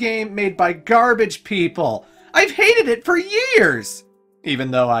garbage game made by garbage people. I've hated it for years.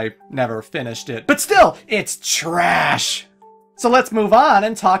 Even though I never finished it. But still, it's trash. So let's move on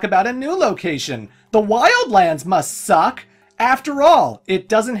and talk about a new location. The Wildlands must suck. After all, it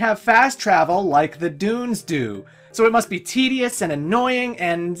doesn't have fast travel like the Dunes do. So it must be tedious and annoying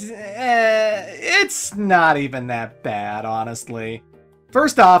and it's not even that bad, honestly.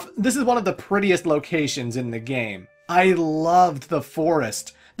 First off, this is one of the prettiest locations in the game. I loved the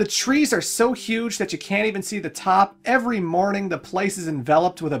forest. The trees are so huge that you can't even see the top. Every morning the place is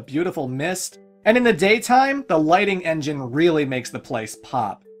enveloped with a beautiful mist. And in the daytime, the lighting engine really makes the place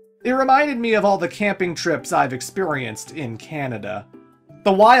pop. It reminded me of all the camping trips I've experienced in Canada.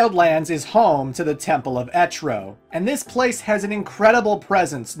 The Wildlands is home to the Temple of Etro, and this place has an incredible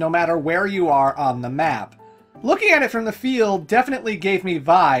presence no matter where you are on the map. Looking at it from the field definitely gave me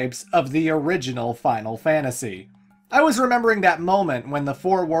vibes of the original Final Fantasy. I was remembering that moment when the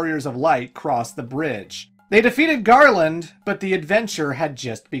 4 Warriors of Light crossed the bridge. They defeated Garland, but the adventure had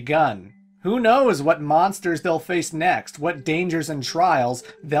just begun. Who knows what monsters they'll face next, what dangers and trials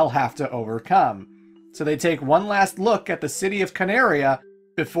they'll have to overcome. So they take one last look at the city of Canaria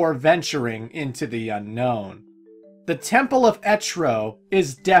before venturing into the unknown. The Temple of Etro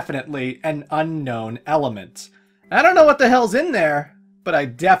is definitely an unknown element. I don't know what the hell's in there, but I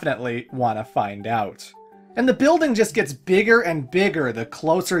definitely want to find out. And the building just gets bigger and bigger the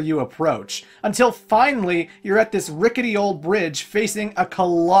closer you approach, until finally you're at this rickety old bridge facing a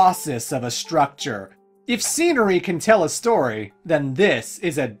colossus of a structure. If scenery can tell a story, then this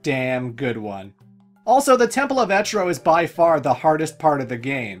is a damn good one. Also, the Temple of Etro is by far the hardest part of the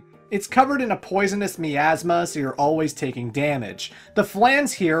game. It's covered in a poisonous miasma, so you're always taking damage. The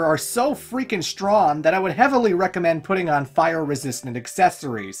flans here are so freaking strong that I would heavily recommend putting on fire-resistant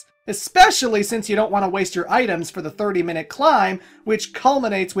accessories. Especially since you don't want to waste your items for the 30-minute climb, which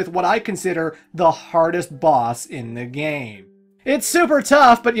culminates with what I consider the hardest boss in the game. It's super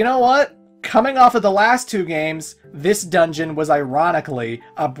tough, but you know what? Coming off of the last 2 games, this dungeon was ironically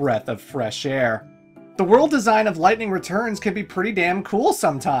a breath of fresh air. The world design of Lightning Returns can be pretty damn cool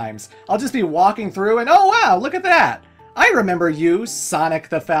sometimes. I'll just be walking through and oh wow, look at that! I remember you, Sonic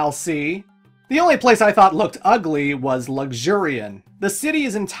the Fal'Cie. The only place I thought looked ugly was Luxurion. The city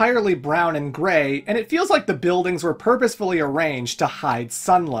is entirely brown and gray, and it feels like the buildings were purposefully arranged to hide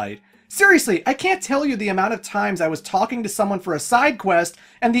sunlight. Seriously, I can't tell you the amount of times I was talking to someone for a side quest,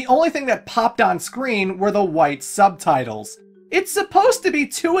 and the only thing that popped on screen were the white subtitles. It's supposed to be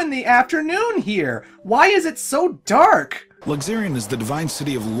 2 in the afternoon here. Why is it so dark? Luxurion is the divine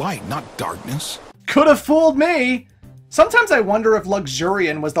city of light, not darkness. Could have fooled me. Sometimes I wonder if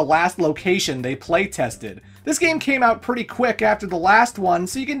Luxurion was the last location they play-tested. This game came out pretty quick after the last one,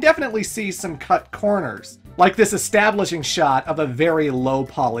 so you can definitely see some cut corners. Like this establishing shot of a very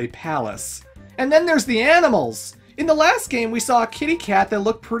low-poly palace. And then there's the animals. In the last game we saw a kitty cat that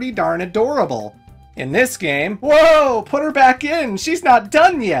looked pretty darn adorable. In this game, whoa, put her back in, she's not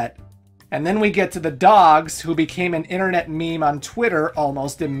done yet. And then we get to the dogs, who became an internet meme on Twitter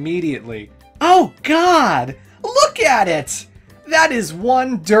almost immediately. Oh god, look at it! That is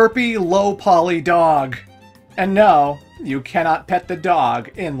one derpy, low-poly dog. And no, you cannot pet the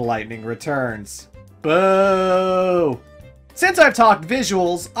dog in Lightning Returns. Boo! Since I've talked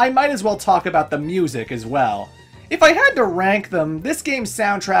visuals, I might as well talk about the music as well. If I had to rank them, this game's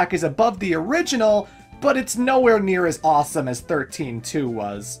soundtrack is above the original, but it's nowhere near as awesome as 13-2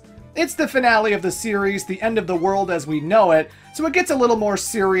 was. It's the finale of the series, the end of the world as we know it, so it gets a little more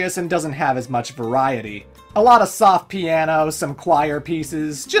serious and doesn't have as much variety. A lot of soft piano, some choir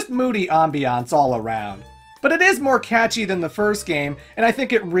pieces, just moody ambiance all around. But it is more catchy than the first game, and I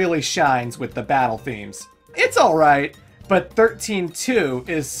think it really shines with the battle themes. It's alright, but 13-2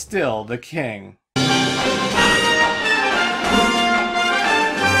 is still the king.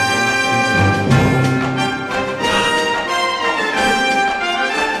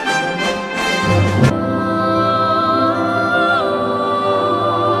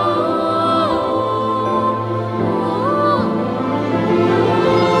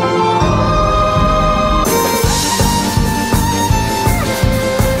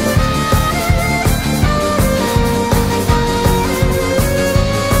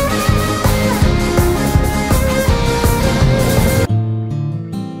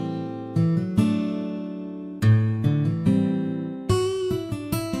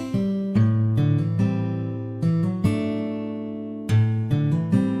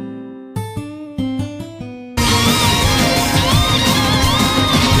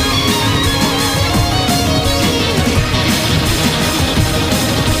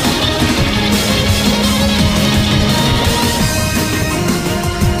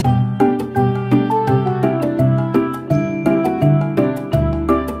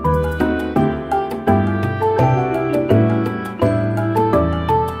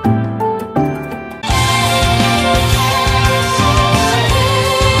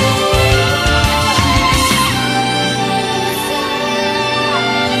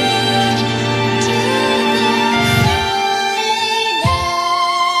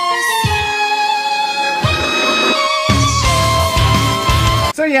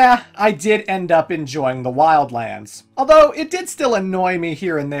 So yeah, I did end up enjoying the Wildlands. Although, it did still annoy me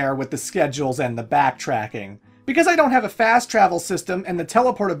here and there with the schedules and the backtracking. Because I don't have a fast travel system and the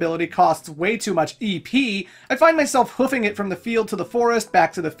teleportability costs way too much EP, I find myself hoofing it from the field to the forest,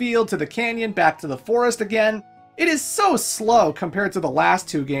 back to the field, to the canyon, back to the forest again. It is so slow compared to the last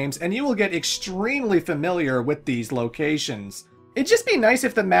two games, and you will get extremely familiar with these locations. It'd just be nice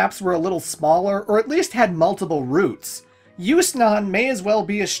if the maps were a little smaller, or at least had multiple routes. Yusnan may as well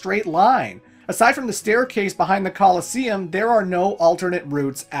be a straight line. Aside from the staircase behind the Colosseum, there are no alternate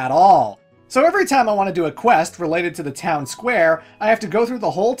routes at all. So every time I want to do a quest related to the town square, I have to go through the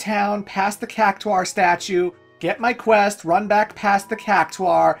whole town, past the Cactuar statue, get my quest, run back past the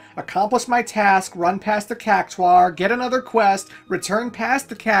Cactuar, accomplish my task, run past the Cactuar, get another quest, return past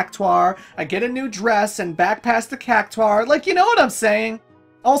the Cactuar, I get a new dress, and back past the Cactuar. Like, you know what I'm saying?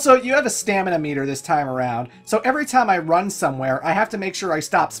 Also, you have a stamina meter this time around, so every time I run somewhere, I have to make sure I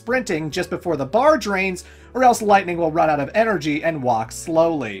stop sprinting just before the bar drains, or else Lightning will run out of energy and walk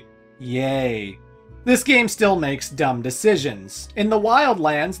slowly. Yay. This game still makes dumb decisions. In the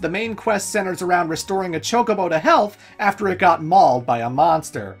Wildlands, the main quest centers around restoring a chocobo to health after it got mauled by a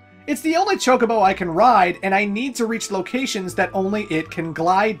monster. It's the only chocobo I can ride, and I need to reach locations that only it can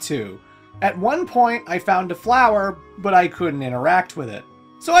glide to. At one point, I found a flower, but I couldn't interact with it.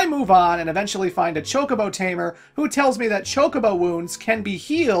 So I move on and eventually find a chocobo tamer who tells me that chocobo wounds can be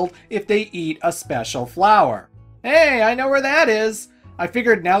healed if they eat a special flower. Hey, I know where that is! I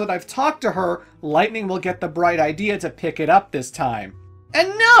figured now that I've talked to her, Lightning will get the bright idea to pick it up this time.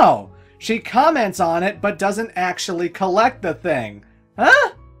 And no! She comments on it but doesn't actually collect the thing.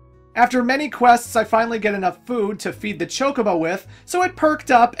 Huh? After many quests, I finally get enough food to feed the chocobo with, so it perked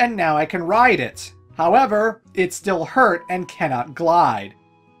up and now I can ride it. However, it's still hurt and cannot glide.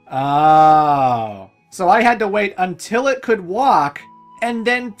 Oh. So I had to wait until it could walk and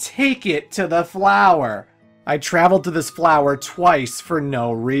then take it to the flower. I traveled to this flower twice for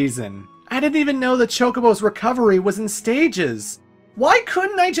no reason. I didn't even know the chocobo's recovery was in stages. Why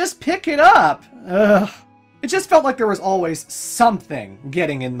couldn't I just pick it up? Ugh. It just felt like there was always something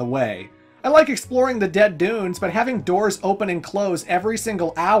getting in the way. I like exploring the dead dunes, but having doors open and close every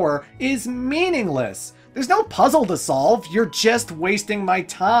single hour is meaningless. There's no puzzle to solve, you're just wasting my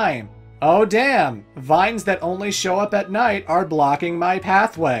time. Oh damn, vines that only show up at night are blocking my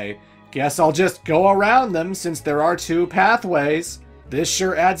pathway. Guess I'll just go around them since there are two pathways. This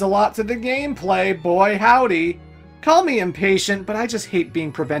sure adds a lot to the gameplay, boy howdy. Call me impatient, but I just hate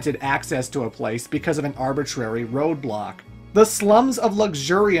being prevented access to a place because of an arbitrary roadblock. The slums of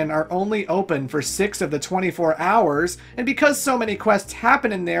Luxurion are only open for 6 of the 24 hours, and because so many quests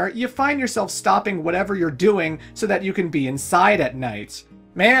happen in there, you find yourself stopping whatever you're doing so that you can be inside at night.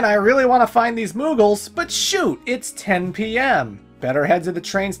 Man, I really want to find these Moogles, but shoot, it's 10 p.m. Better head to the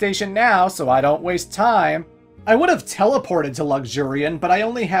train station now so I don't waste time. I would have teleported to Luxurion, but I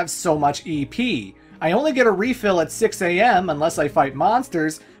only have so much EP. I only get a refill at 6 a.m. unless I fight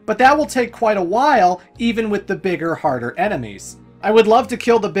monsters, but that will take quite a while, even with the bigger, harder enemies. I would love to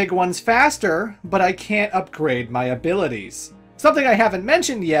kill the big ones faster, but I can't upgrade my abilities. Something I haven't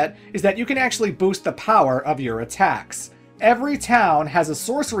mentioned yet is that you can actually boost the power of your attacks. Every town has a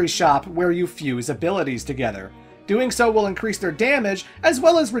sorcery shop where you fuse abilities together. Doing so will increase their damage as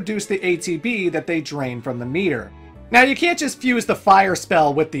well as reduce the ATB that they drain from the meter. Now you can't just fuse the fire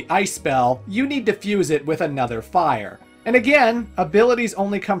spell with the ice spell, you need to fuse it with another fire. And again, abilities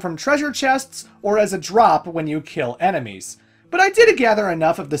only come from treasure chests or as a drop when you kill enemies. But I did gather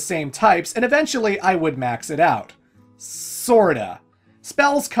enough of the same types and eventually I would max it out. Sorta.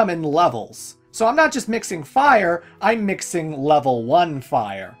 Spells come in levels. So I'm not just mixing fire, I'm mixing level 1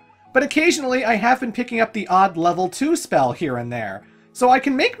 fire. But occasionally I have been picking up the odd level 2 spell here and there. So I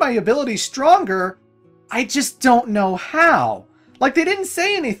can make my abilities stronger, I just don't know how. Like they didn't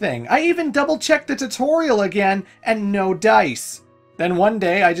say anything. I even double checked the tutorial again and no dice. Then one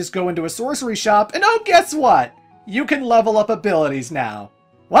day I just go into a sorcery shop and oh guess what? You can level up abilities now.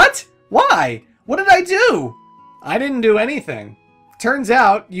 What? Why? What did I do? I didn't do anything. Turns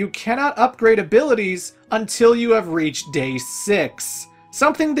out you cannot upgrade abilities until you have reached day 6.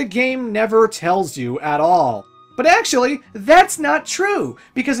 Something the game never tells you at all. But actually, that's not true,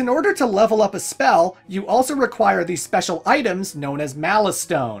 because in order to level up a spell, you also require these special items known as Malice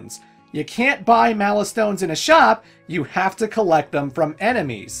Stones. You can't buy Malice Stones in a shop, you have to collect them from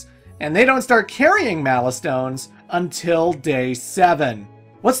enemies. And they don't start carrying Malice Stones until day 7.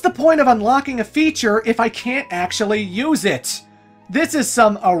 What's the point of unlocking a feature if I can't actually use it? This is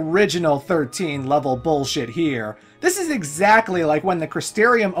some original 13 level bullshit here. This is exactly like when the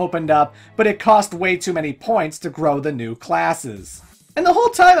Crystarium opened up, but it cost way too many points to grow the new classes. And the whole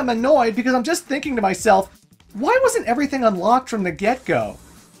time I'm annoyed because I'm just thinking to myself, why wasn't everything unlocked from the get-go?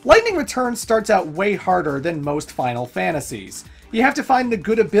 Lightning Returns starts out way harder than most Final Fantasies. You have to find the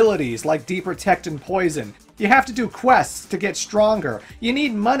good abilities like Deep Protect and Poison. You have to do quests to get stronger. You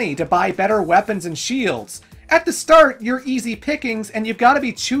need money to buy better weapons and shields. At the start, you're easy pickings and you've got to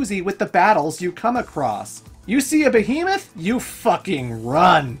be choosy with the battles you come across. You see a behemoth, you fucking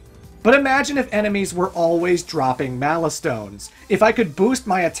run. But imagine if enemies were always dropping Malice Stones. If I could boost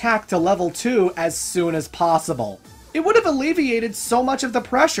my attack to level 2 as soon as possible. It would have alleviated so much of the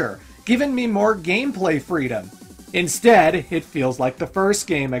pressure, given me more gameplay freedom. Instead, it feels like the first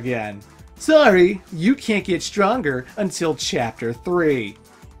game again. Sorry, you can't get stronger until Chapter 3.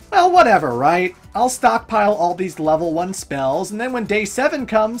 Well, whatever, right? I'll stockpile all these level 1 spells, and then when day 7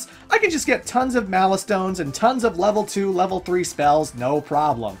 comes, I can just get tons of Malice Stones and tons of level 2, level 3 spells, no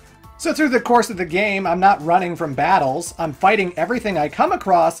problem. So through the course of the game, I'm not running from battles, I'm fighting everything I come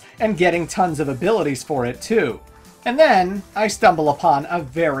across and getting tons of abilities for it too. And then, I stumble upon a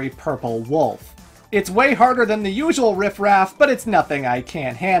very purple wolf. It's way harder than the usual riffraff, but it's nothing I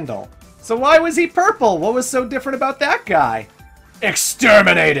can't handle. So why was he purple? What was so different about that guy?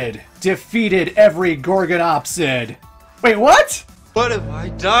 Exterminated! Defeated every Gorgonopsid! Wait, what? What have I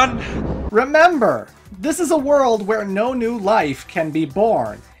done? Remember, this is a world where no new life can be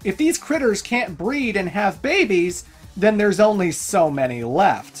born. If these critters can't breed and have babies, then there's only so many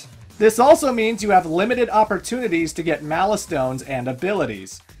left. This also means you have limited opportunities to get Malice Stones and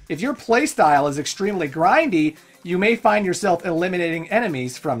abilities. If your playstyle is extremely grindy, you may find yourself eliminating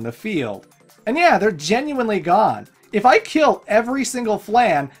enemies from the field. And yeah, they're genuinely gone. If I kill every single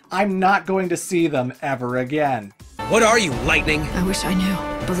Flan, I'm not going to see them ever again. What are you, Lightning? I wish I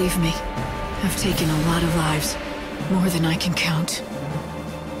knew. Believe me, I've taken a lot of lives. More than I can count.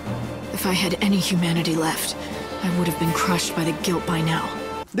 If I had any humanity left, I would have been crushed by the guilt by now.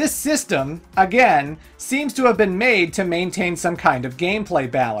 This system, again, seems to have been made to maintain some kind of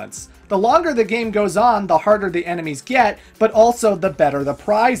gameplay balance. The longer the game goes on, the harder the enemies get, but also the better the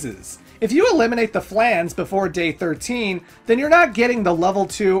prizes. If you eliminate the Flans before day 13, then you're not getting the level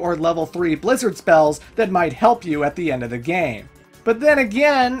 2 or level 3 blizzard spells that might help you at the end of the game. But then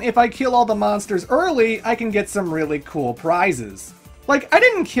again, if I kill all the monsters early, I can get some really cool prizes. Like, I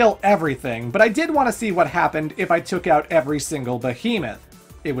didn't kill everything, but I did want to see what happened if I took out every single behemoth.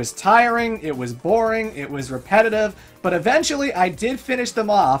 It was tiring, it was boring, it was repetitive, but eventually I did finish them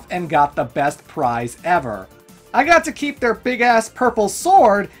off and got the best prize ever. I got to keep their big-ass purple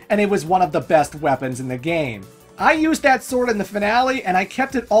sword, and it was one of the best weapons in the game. I used that sword in the finale, and I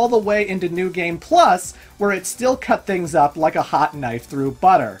kept it all the way into New Game Plus, where it still cut things up like a hot knife through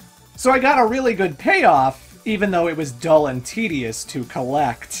butter. So I got a really good payoff, even though it was dull and tedious to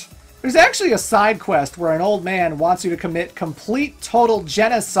collect. There's actually a side quest where an old man wants you to commit complete total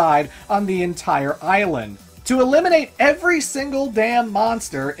genocide on the entire island, to eliminate every single damn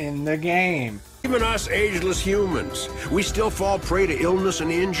monster in the game. Even us ageless humans, we still fall prey to illness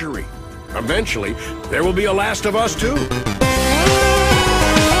and injury. Eventually, there will be a Last of Us too.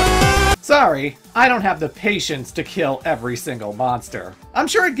 So Sorry, I don't have the patience to kill every single monster. I'm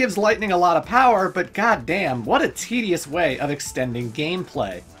sure it gives lightning a lot of power, but goddamn, what a tedious way of extending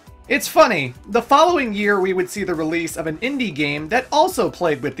gameplay. It's funny, the following year we would see the release of an indie game that also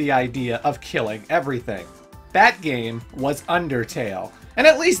played with the idea of killing everything. That game was Undertale. And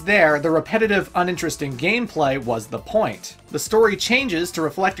at least there, the repetitive, uninteresting gameplay was the point. The story changes to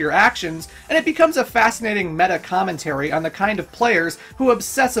reflect your actions, and it becomes a fascinating meta-commentary on the kind of players who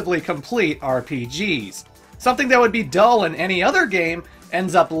obsessively complete RPGs. Something that would be dull in any other game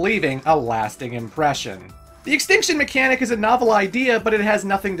ends up leaving a lasting impression. The extinction mechanic is a novel idea, but it has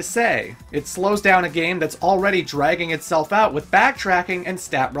nothing to say. It slows down a game that's already dragging itself out with backtracking and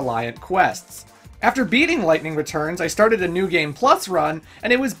stat-reliant quests. After beating Lightning Returns, I started a New Game Plus run,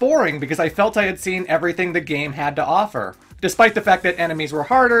 and it was boring because I felt I had seen everything the game had to offer, despite the fact that enemies were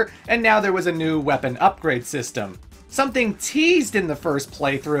harder, and now there was a new weapon upgrade system. Something teased in the first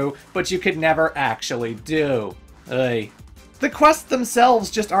playthrough, but you could never actually do. Ugh. The quests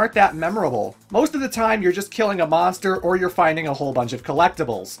themselves just aren't that memorable. Most of the time you're just killing a monster or you're finding a whole bunch of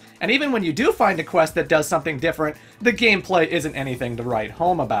collectibles. And even when you do find a quest that does something different, the gameplay isn't anything to write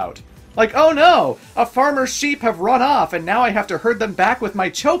home about. Like, oh no! A farmer's sheep have run off and now I have to herd them back with my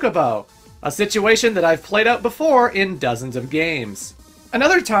chocobo! A situation that I've played out before in dozens of games.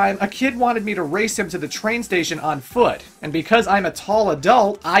 Another time, a kid wanted me to race him to the train station on foot, and because I'm a tall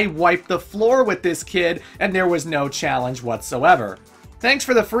adult, I wiped the floor with this kid and there was no challenge whatsoever. Thanks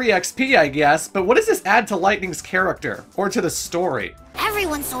for the free XP, I guess, but what does this add to Lightning's character, or to the story?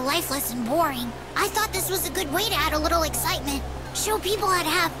 Everyone's so lifeless and boring. I thought this was a good way to add a little excitement. Show people how to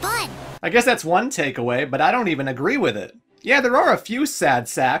have fun. I guess that's one takeaway, but I don't even agree with it. Yeah, there are a few sad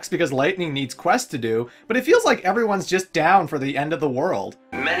sacks because Lightning needs quests to do, but it feels like everyone's just down for the end of the world.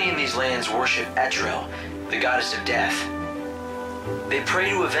 Many in these lands worship Etril, the goddess of death. They pray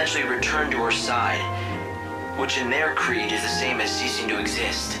to eventually return to her side, which in their creed is the same as ceasing to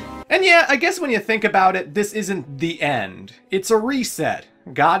exist. And yeah, I guess when you think about it, this isn't the end. It's a reset.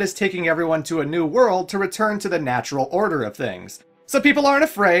 God is taking everyone to a new world to return to the natural order of things. So people aren't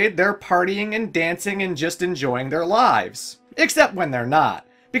afraid, they're partying and dancing and just enjoying their lives. Except when they're not.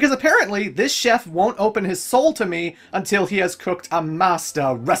 Because apparently, this chef won't open his soul to me until he has cooked a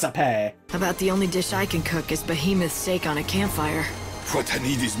master recipe. About the only dish I can cook is behemoth steak on a campfire. What I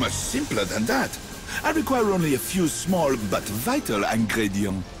need is much simpler than that. I require only a few small but vital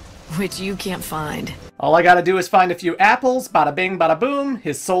ingredients. Which you can't find. All I gotta do is find a few apples, bada bing bada boom,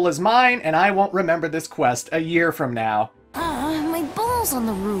 his soul is mine, and I won't remember this quest a year from now. My ball's on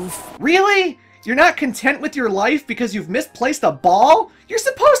the roof. Really? You're not content with your life because you've misplaced a ball? You're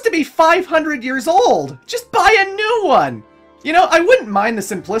supposed to be 500 years old! Just buy a new one! You know, I wouldn't mind the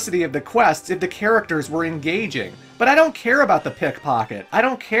simplicity of the quests if the characters were engaging, but I don't care about the pickpocket. I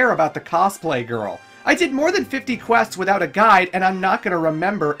don't care about the cosplay girl. I did more than 50 quests without a guide, and I'm not going to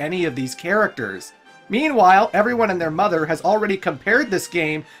remember any of these characters. Meanwhile, everyone and their mother has already compared this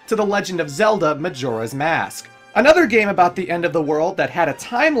game to The Legend of Zelda Majora's Mask. Another game about the end of the world that had a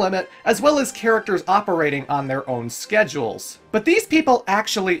time limit, as well as characters operating on their own schedules. But these people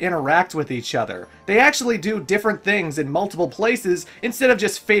actually interact with each other. They actually do different things in multiple places instead of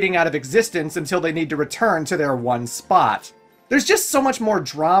just fading out of existence until they need to return to their one spot. There's just so much more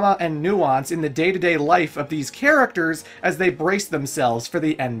drama and nuance in the day-to-day life of these characters as they brace themselves for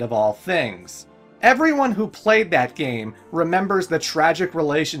the end of all things. Everyone who played that game remembers the tragic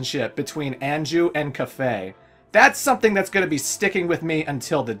relationship between Anju and Kafei. That's something that's going to be sticking with me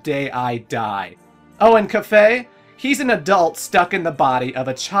until the day I die. Oh, and Kafei? He's an adult stuck in the body of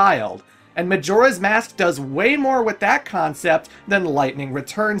a child. And Majora's Mask does way more with that concept than Lightning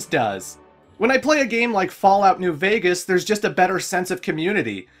Returns does. When I play a game like Fallout New Vegas, there's just a better sense of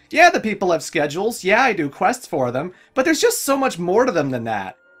community. Yeah, the people have schedules, yeah, I do quests for them, but there's just so much more to them than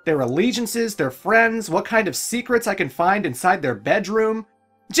that. Their allegiances, their friends, what kind of secrets I can find inside their bedroom.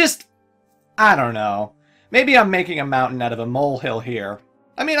 Just, I don't know. Maybe I'm making a mountain out of a molehill here.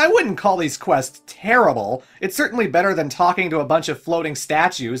 I mean, I wouldn't call these quests terrible. It's certainly better than talking to a bunch of floating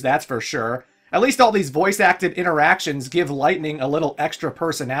statues, that's for sure. At least all these voice-acted interactions give Lightning a little extra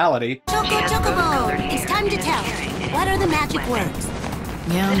personality. Chocobo! It's time to tell. What are the magic words?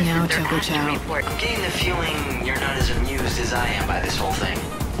 Meow meow choco chow. I'm getting the feeling you're not as amused as I am by this whole thing.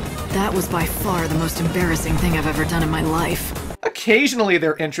 That was by far the most embarrassing thing I've ever done in my life. Occasionally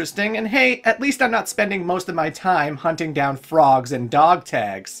they're interesting, and hey, at least I'm not spending most of my time hunting down frogs and dog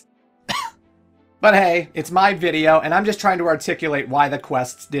tags. But hey, it's my video, and I'm just trying to articulate why the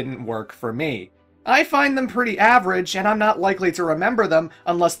quests didn't work for me. I find them pretty average, and I'm not likely to remember them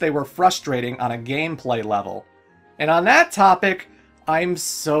unless they were frustrating on a gameplay level. And on that topic, I'm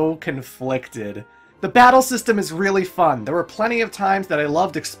so conflicted. The battle system is really fun. There were plenty of times that I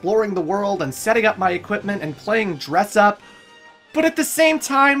loved exploring the world and setting up my equipment and playing dress up. But at the same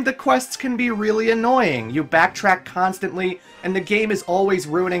time, the quests can be really annoying. You backtrack constantly, and the game is always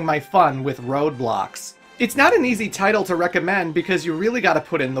ruining my fun with roadblocks. It's not an easy title to recommend because you really gotta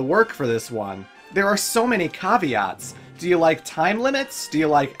put in the work for this one. There are so many caveats. Do you like time limits? Do you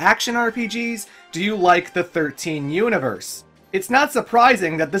like action RPGs? Do you like the 13 universe? It's not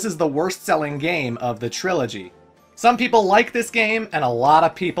surprising that this is the worst-selling game of the trilogy. Some people like this game, and a lot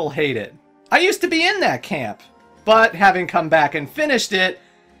of people hate it. I used to be in that camp. But having come back and finished it,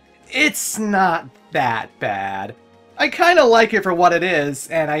 it's not that bad. I kinda like it for what it is,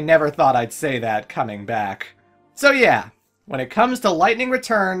 and I never thought I'd say that coming back. So yeah, when it comes to Lightning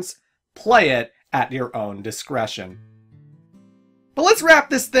Returns, play it at your own discretion. But let's wrap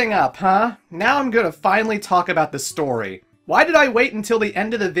this thing up, huh? Now I'm gonna finally talk about the story. Why did I wait until the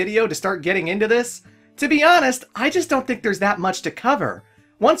end of the video to start getting into this? To be honest, I just don't think there's that much to cover.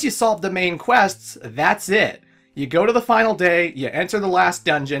 Once you solve the main quests, that's it. You go to the final day, you enter the last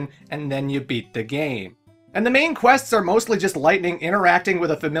dungeon, and then you beat the game. And the main quests are mostly just Lightning interacting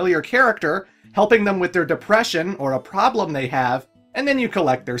with a familiar character, helping them with their depression or a problem they have, and then you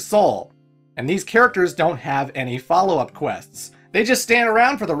collect their soul. And these characters don't have any follow-up quests. They just stand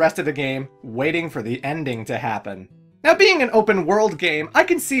around for the rest of the game, waiting for the ending to happen. Now, being an open-world game, I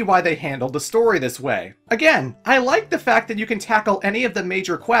can see why they handled the story this way. Again, I like the fact that you can tackle any of the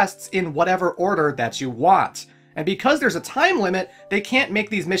major quests in whatever order that you want. And because there's a time limit, they can't make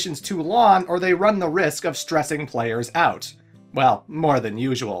these missions too long or they run the risk of stressing players out. Well, more than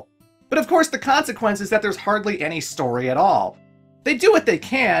usual. But of course the consequence is that there's hardly any story at all. They do what they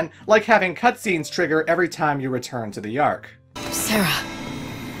can, like having cutscenes trigger every time you return to the Ark. Sarah,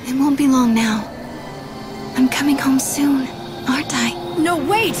 it won't be long now. I'm coming home soon, aren't I? No,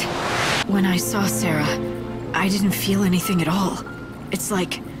 wait! When I saw Sarah, I didn't feel anything at all. It's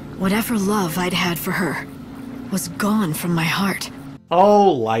like whatever love I'd had for her was gone from my heart.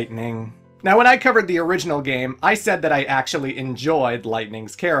 Oh, Lightning. Now, when I covered the original game, I said that I actually enjoyed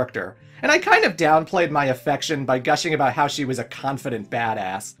Lightning's character, and I kind of downplayed my affection by gushing about how she was a confident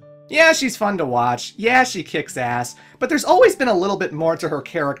badass. Yeah, she's fun to watch, yeah, she kicks ass, but there's always been a little bit more to her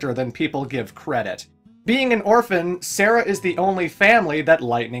character than people give credit. Being an orphan, Sarah is the only family that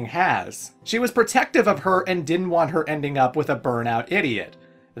Lightning has. She was protective of her and didn't want her ending up with a burnout idiot.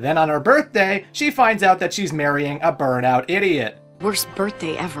 Then on her birthday, she finds out that she's marrying a burnout idiot. Worst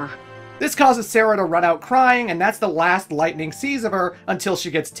birthday ever. This causes Sarah to run out crying, and that's the last Lightning sees of her until she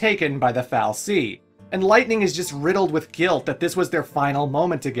gets taken by the Foul Sea. And Lightning is just riddled with guilt that this was their final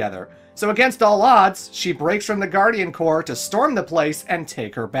moment together. So against all odds, she breaks from the Guardian Corps to storm the place and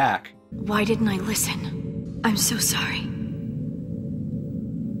take her back. Why didn't I listen? I'm so sorry.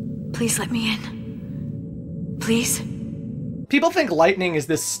 Please let me in. Please? People think Lightning is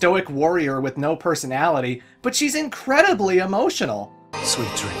this stoic warrior with no personality, but she's incredibly emotional.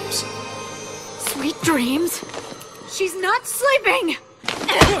 Sweet dreams. Sweet dreams? She's not sleeping!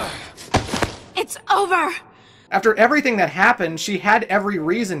 It's over! After everything that happened, she had every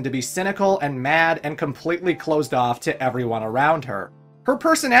reason to be cynical and mad and completely closed off to everyone around her. Her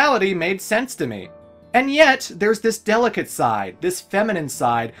personality made sense to me. And yet, there's this delicate side, this feminine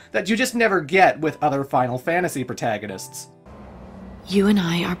side, that you just never get with other Final Fantasy protagonists. You and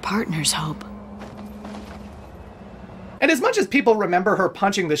I are partners, Hope. And as much as people remember her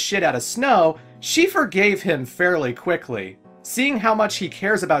punching the shit out of Snow, she forgave him fairly quickly. Seeing how much he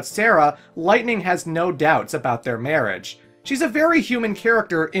cares about Sarah, Lightning has no doubts about their marriage. She's a very human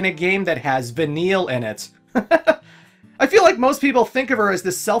character in a game that has Vanille in it. I feel like most people think of her as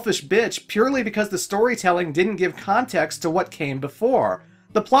this selfish bitch purely because the storytelling didn't give context to what came before.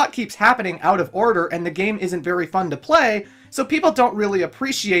 The plot keeps happening out of order and the game isn't very fun to play, so people don't really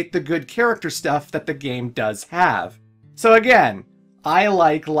appreciate the good character stuff that the game does have. So again, I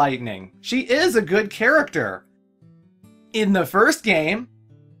like Lightning. She is a good character. In the first game,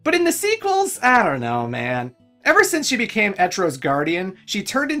 but in the sequels, I don't know, man. Ever since she became Etro's guardian, she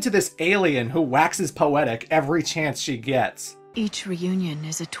turned into this alien who waxes poetic every chance she gets. Each reunion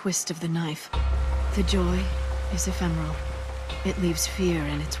is a twist of the knife. The joy is ephemeral. It leaves fear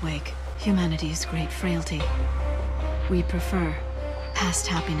in its wake. Humanity's great frailty. We prefer past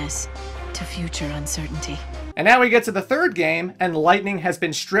happiness to future uncertainty. And now we get to the third game, and Lightning has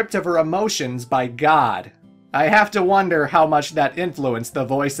been stripped of her emotions by God. I have to wonder how much that influenced the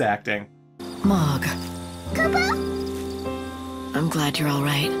voice acting. Mog. I'm glad you're all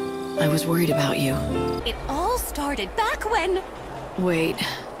right. I was worried about you. It all started back when... Wait,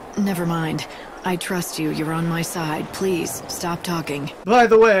 never mind. I trust you. You're on my side. Please, stop talking. By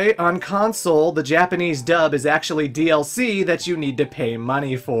the way, on console, the Japanese dub is actually DLC that you need to pay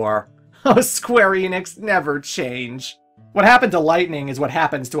money for. Oh, Square Enix never change. What happened to Lightning is what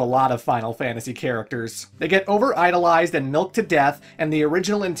happens to a lot of Final Fantasy characters. They get over-idolized and milked to death, and the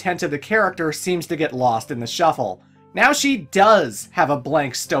original intent of the character seems to get lost in the shuffle. Now she does have a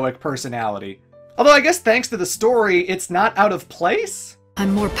blank stoic personality. Although I guess thanks to the story, it's not out of place?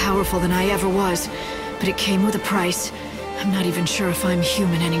 I'm more powerful than I ever was, but it came with a price. I'm not even sure if I'm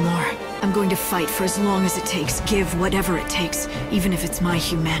human anymore. I'm going to fight for as long as it takes, give whatever it takes, even if it's my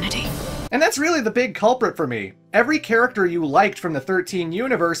humanity. And that's really the big culprit for me. Every character you liked from the 13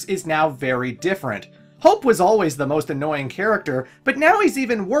 universe is now very different. Hope was always the most annoying character, but now he's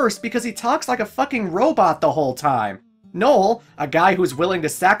even worse because he talks like a fucking robot the whole time. Noel, a guy who's willing to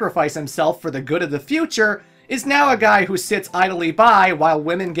sacrifice himself for the good of the future, is now a guy who sits idly by while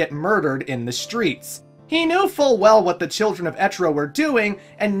women get murdered in the streets. He knew full well what the children of Etro were doing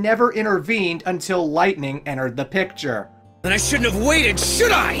and never intervened until Lightning entered the picture. Then I shouldn't have waited,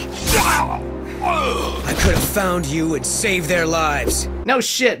 should I? I could have found you and saved their lives. No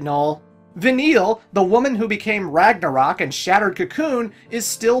shit, Noel. Vanille, the woman who became Ragnarok and Shattered Cocoon, is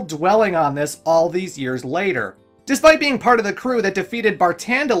still dwelling on this all these years later. Despite being part of the crew that defeated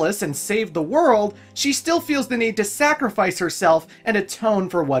Bartandalus and saved the world, she still feels the need to sacrifice herself and atone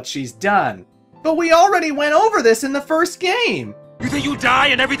for what she's done. But we already went over this in the first game! You think you die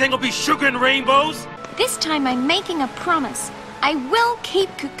and everything will be sugar and rainbows? This time I'm making a promise. I will keep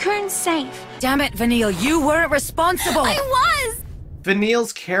Cocoon safe. Damn it, Vanille, you weren't responsible! I was!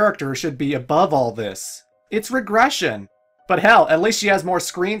 Vanille's character should be above all this. It's regression. But hell, at least she has more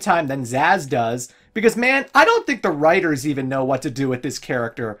screen time than Zaz does, because man, I don't think the writers even know what to do with this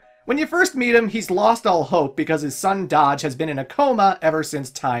character. When you first meet him, he's lost all hope because his son Dodge has been in a coma ever since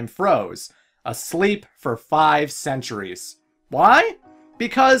time froze. Asleep for 5 centuries. Why?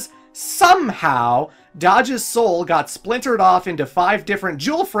 Because somehow, Dodge's soul got splintered off into 5 different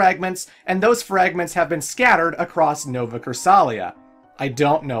jewel fragments, and those fragments have been scattered across Nova Chrysalia. I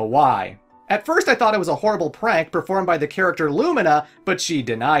don't know why. At first I thought it was a horrible prank performed by the character Lumina, but she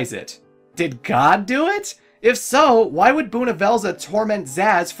denies it. Did God do it? If so, why would Bunavelza torment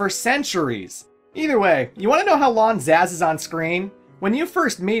Zaz for centuries? Either way, you want to know how long Zaz is on screen? When you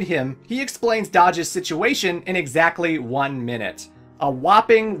first meet him, he explains Dodge's situation in exactly 1 minute. A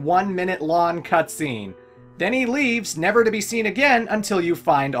whopping 1 minute long cutscene. Then he leaves, never to be seen again until you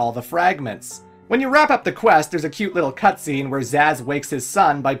find all the fragments. When you wrap up the quest, there's a cute little cutscene where Zaz wakes his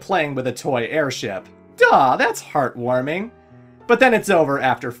son by playing with a toy airship. Duh, that's heartwarming. But then it's over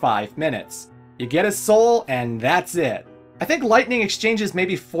after 5 minutes. You get his soul, and that's it. I think Lightning exchanges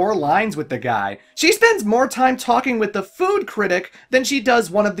maybe 4 lines with the guy. She spends more time talking with the food critic than she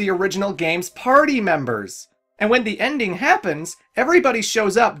does one of the original game's party members. And when the ending happens, everybody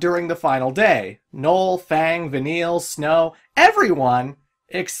shows up during the final day. Noel, Fang, Vanille, Snow, everyone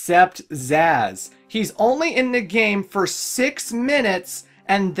except Zaz. He's only in the game for 6 minutes,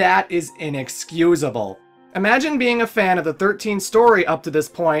 and that is inexcusable. Imagine being a fan of the 13 story up to this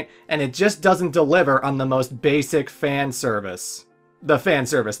point, and it just doesn't deliver on the most basic fan service. The fan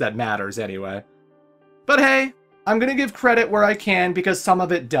service that matters, anyway. But hey, I'm gonna give credit where I can because some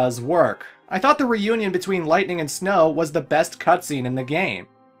of it does work. I thought the reunion between Lightning and Snow was the best cutscene in the game.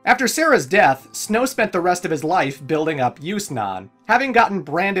 After Sarah's death, Snow spent the rest of his life building up Yusnan. Having gotten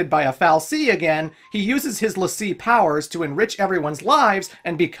branded by a fal'Cie again, he uses his l'Cie powers to enrich everyone's lives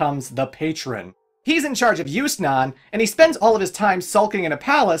and becomes the patron. He's in charge of Yusnan, and he spends all of his time sulking in a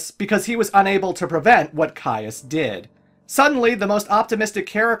palace because he was unable to prevent what Caius did. Suddenly, the most optimistic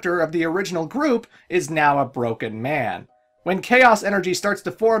character of the original group is now a broken man. When chaos energy starts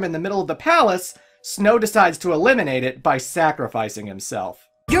to form in the middle of the palace, Snow decides to eliminate it by sacrificing himself.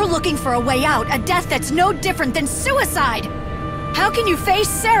 You're looking for a way out, a death that's no different than suicide! How can you face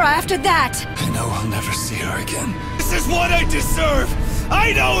Sarah after that? I know I'll never see her again. This is what I deserve!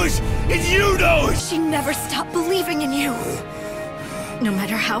 I know it! And you know it! She never stopped believing in you. No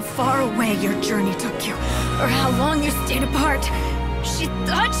matter how far away your journey took you, or how long you stayed apart, she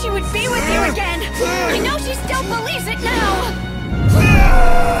thought she would be with you again! I know she still believes it now!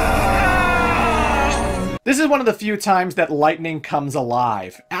 This is one of the few times that Lightning comes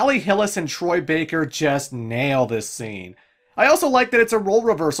alive. Ali Hillis and Troy Baker just nail this scene. I also like that it's a role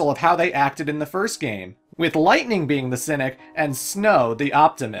reversal of how they acted in the first game, with Lightning being the cynic and Snow the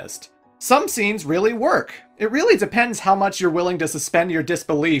optimist. Some scenes really work. It really depends how much you're willing to suspend your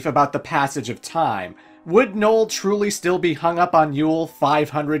disbelief about the passage of time. Would Noel truly still be hung up on Yule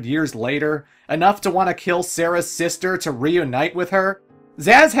 500 years later, enough to want to kill Sarah's sister to reunite with her?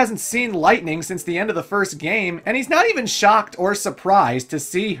 Zaz hasn't seen Lightning since the end of the first game, and he's not even shocked or surprised to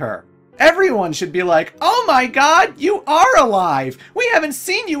see her. Everyone should be like, "Oh my god, you are alive! We haven't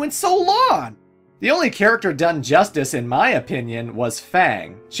seen you in so long!" The only character done justice, in my opinion, was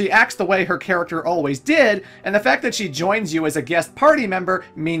Fang. She acts the way her character always did, and the fact that she joins you as a guest party member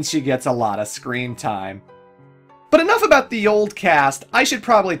means she gets a lot of screen time. But enough about the old cast, I should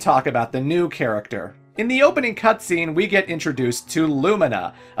probably talk about the new character. In the opening cutscene, we get introduced to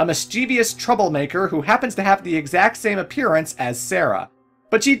Lumina, a mischievous troublemaker who happens to have the exact same appearance as Sarah.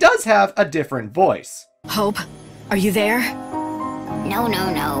 But she does have a different voice. Hope, are you there? No,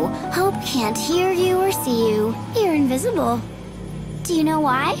 no, no. Hope can't hear you or see you. You're invisible. Do you know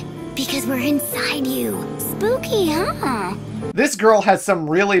why? Because we're inside you. Spooky, huh? This girl has some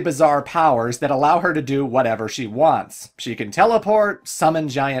really bizarre powers that allow her to do whatever she wants. She can teleport, summon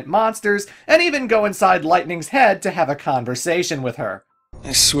giant monsters, and even go inside Lightning's head to have a conversation with her.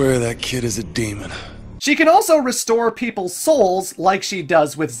 I swear that kid is a demon. She can also restore people's souls like she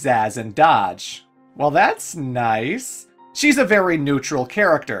does with Zaz and Dodge. Well, that's nice. She's a very neutral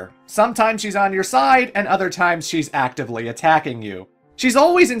character. Sometimes she's on your side, and other times she's actively attacking you. She's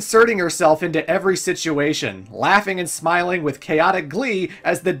always inserting herself into every situation, laughing and smiling with chaotic glee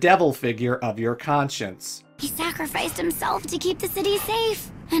as the devil figure of your conscience. He sacrificed himself to keep the city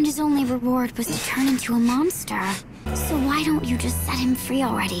safe, and his only reward was to turn into a monster. So why don't you just set him free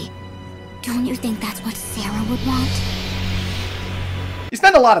already? Don't you think that's what Sarah would want? You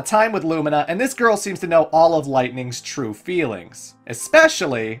spend a lot of time with Lumina, and this girl seems to know all of Lightning's true feelings,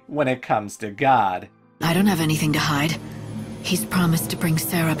 especially when it comes to God. I don't have anything to hide. He's promised to bring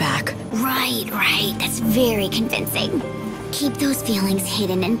Sarah back. Right, right. That's very convincing. Keep those feelings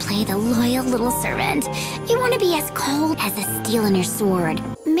hidden and play the loyal little servant. You want to be as cold as a steel in your sword.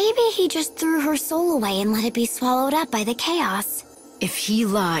 Maybe he just threw her soul away and let it be swallowed up by the chaos. If he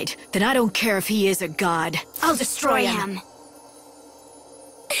lied, then I don't care if he is a god. I'll destroy him.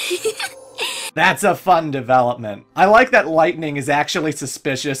 That's a fun development. I like that Lightning is actually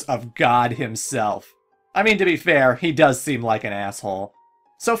suspicious of God himself. I mean, to be fair, he does seem like an asshole.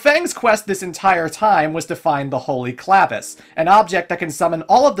 So Fang's quest this entire time was to find the Holy Clavis, an object that can summon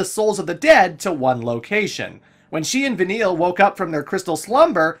all of the souls of the dead to one location. When she and Vanille woke up from their crystal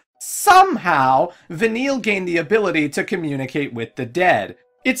slumber, somehow, Vanille gained the ability to communicate with the dead.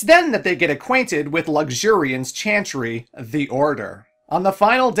 It's then that they get acquainted with Luxurian's chantry, the Order. On the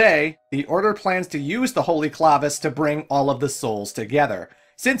final day, the Order plans to use the Holy Clavis to bring all of the souls together.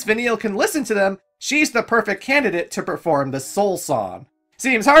 Since Vanille can listen to them, she's the perfect candidate to perform the Soul Song.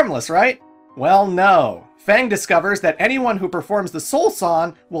 Seems harmless, right? Well, no. Fang discovers that anyone who performs the Soul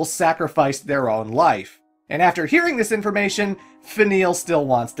Song will sacrifice their own life. And after hearing this information, Vanille still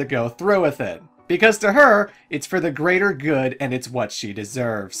wants to go through with it. Because to her, it's for the greater good and it's what she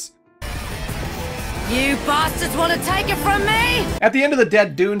deserves. You bastards want to take it from me? At the end of the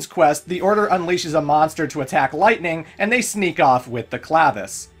Dead Dunes quest, the Order unleashes a monster to attack Lightning, and they sneak off with the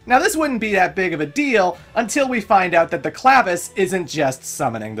Clavis. Now this wouldn't be that big of a deal until we find out that the Clavis isn't just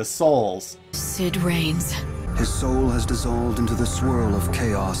summoning the souls. Cid reigns. His soul has dissolved into the swirl of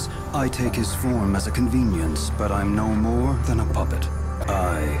chaos. I take his form as a convenience, but I'm no more than a puppet.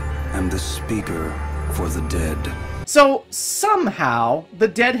 I am the speaker for the dead. So, somehow, the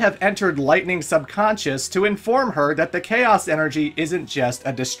dead have entered Lightning's subconscious to inform her that the chaos energy isn't just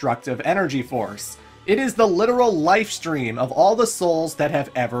a destructive energy force. It is the literal life stream of all the souls that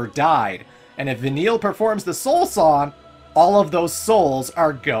have ever died. And if Vanille performs the Soul Song, all of those souls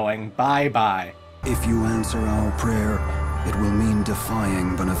are going bye-bye. If you answer our prayer, it will mean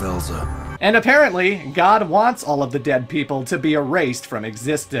defying Benevelza. And apparently, God wants all of the dead people to be erased from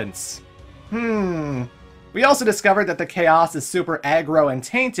existence. We also discovered that the chaos is super aggro and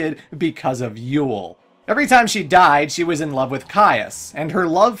tainted because of Yule. Every time she died, she was in love with Caius, and her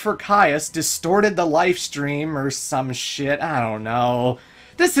love for Caius distorted the life stream or some shit, I don't know.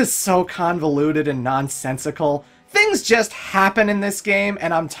 This is so convoluted and nonsensical. Things just happen in this game,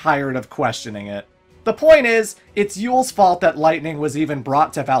 and I'm tired of questioning it. The point is, it's Yule's fault that Lightning was even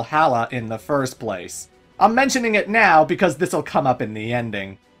brought to Valhalla in the first place. I'm mentioning it now because this'll come up in the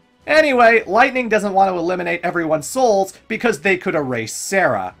ending. Anyway, Lightning doesn't want to eliminate everyone's souls because they could erase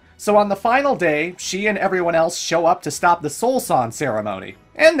Sarah. So on the final day, she and everyone else show up to stop the Soul Song ceremony,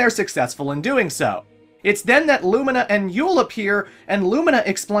 and they're successful in doing so. It's then that Lumina and Yule appear, and Lumina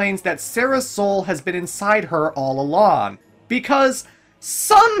explains that Sarah's soul has been inside her all along, because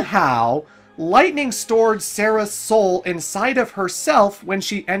somehow, Lightning stored Sarah's soul inside of herself when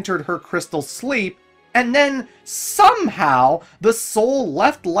she entered her crystal sleep, And then, somehow, the soul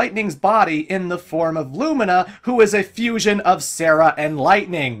left Lightning's body in the form of Lumina, who is a fusion of Sarah and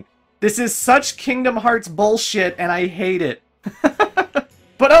Lightning. This is such Kingdom Hearts bullshit, and I hate it.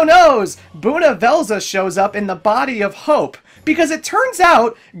 But oh noes! Buna Velza shows up in the body of Hope, because it turns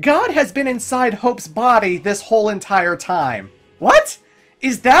out God has been inside Hope's body this whole entire time. What?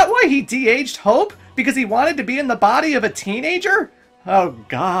 Is that why he de-aged Hope? Because he wanted to be in the body of a teenager? Oh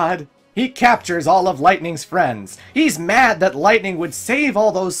God. He captures all of Lightning's friends. He's mad that Lightning would save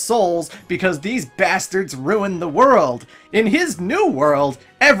all those souls because these bastards ruined the world. In his new world,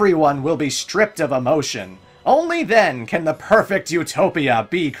 everyone will be stripped of emotion. Only then can the perfect utopia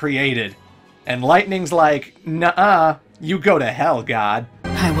be created. And Lightning's like, nuh-uh, you go to hell, God.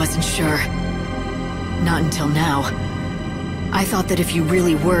 I wasn't sure. Not until now. I thought that if you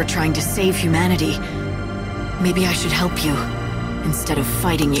really were trying to save humanity, maybe I should help you, instead of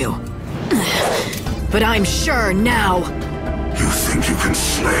fighting you. But I'm sure now! You think you can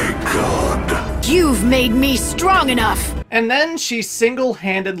slay God? You've made me strong enough! And then she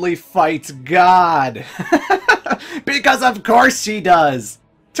single-handedly fights God. Because of course she does!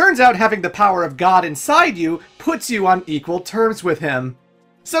 Turns out having the power of God inside you puts you on equal terms with him.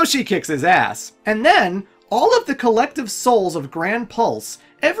 So she kicks his ass. And then, all of the collective souls of Grand Pulse,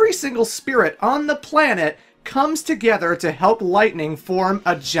 every single spirit on the planet, comes together to help Lightning form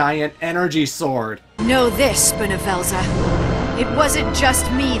a giant energy sword. Know this, Buna Velza. It wasn't just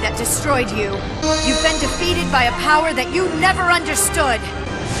me that destroyed you. You've been defeated by a power that you never understood.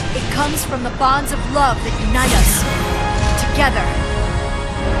 It comes from the bonds of love that unite us. Together.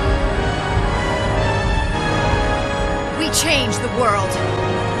 We change the world.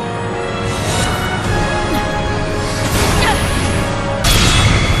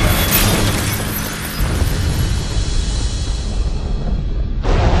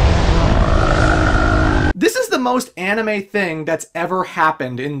 This is the most anime thing that's ever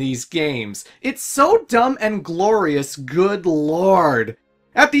happened in these games. It's so dumb and glorious, good lord.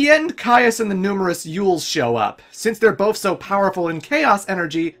 At the end, Caius and the numerous Yules show up. Since they're both so powerful in chaos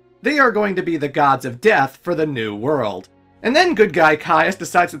energy, they are going to be the gods of death for the new world. And then good guy Caius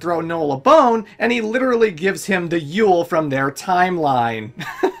decides to throw Noel a bone, and he literally gives him the Yule from their timeline.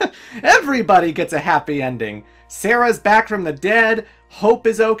 Everybody gets a happy ending. Sarah's back from the dead, Hope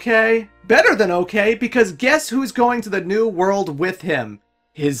is okay. Better than okay, because guess who's going to the new world with him?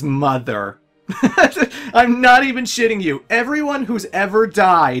 His mother. I'm not even shitting you. Everyone who's ever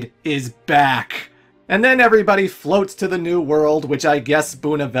died is back. And then everybody floats to the new world, which I guess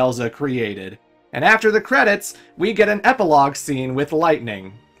Buna Velza created. And after the credits, we get an epilogue scene with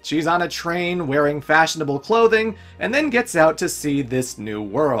Lightning. She's on a train wearing fashionable clothing, and then gets out to see this new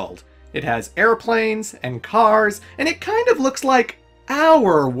world. It has airplanes and cars, and it kind of looks like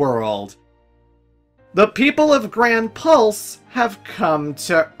our world. The people of Grand Pulse have come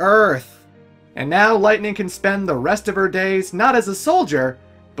to Earth. And now Lightning can spend the rest of her days not as a soldier,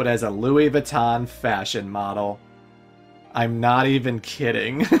 but as a Louis Vuitton fashion model. I'm not even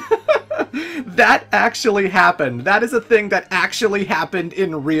kidding. That actually happened. That is a thing that actually happened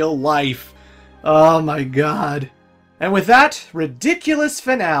in real life. Oh my god. And with that ridiculous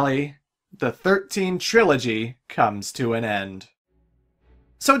finale, the 13 trilogy comes to an end.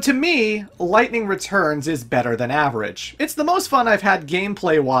 So to me, Lightning Returns is better than average. It's the most fun I've had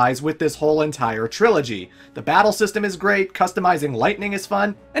gameplay-wise with this whole entire trilogy. The battle system is great, customizing Lightning is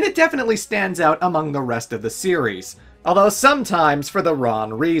fun, and it definitely stands out among the rest of the series. Although sometimes for the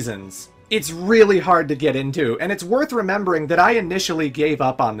wrong reasons. It's really hard to get into, and it's worth remembering that I initially gave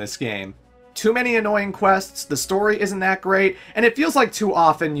up on this game. Too many annoying quests, the story isn't that great, and it feels like too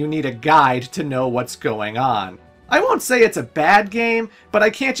often you need a guide to know what's going on. I won't say it's a bad game, but I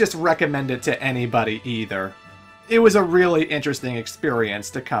can't just recommend it to anybody either. It was a really interesting experience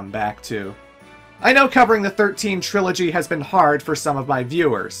to come back to. I know covering the 13 trilogy has been hard for some of my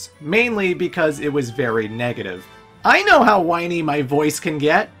viewers, mainly because it was very negative. I know how whiny my voice can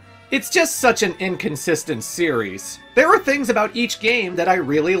get. It's just such an inconsistent series. There are things about each game that I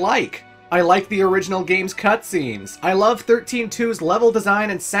really like. I like the original game's cutscenes. I love 13-2's level design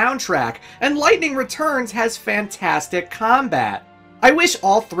and soundtrack, and Lightning Returns has fantastic combat. I wish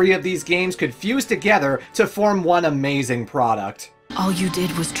all three of these games could fuse together to form one amazing product. All you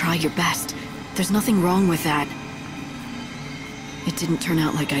did was try your best. There's nothing wrong with that. It didn't turn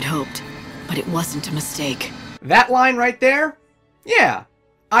out like I'd hoped, but it wasn't a mistake. That line right there? Yeah,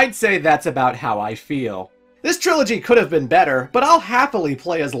 I'd say that's about how I feel. This trilogy could have been better, but I'll happily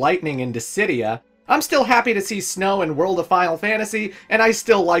play as Lightning in Dissidia. I'm still happy to see Snow in World of Final Fantasy, and I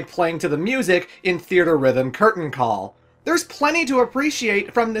still like playing to the music in Theater Rhythm Curtain Call. There's plenty to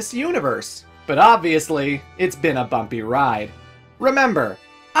appreciate from this universe. But obviously, it's been a bumpy ride. Remember,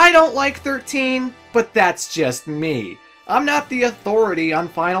 I don't like 13, but that's just me. I'm not the authority on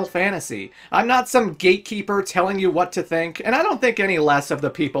Final Fantasy. I'm not some gatekeeper telling you what to think, and I don't think any less of the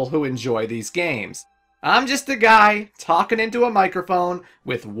people who enjoy these games. I'm just a guy talking into a microphone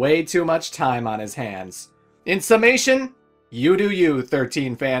with way too much time on his hands. In summation, you do you,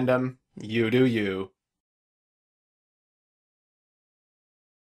 13 fandom. You do you.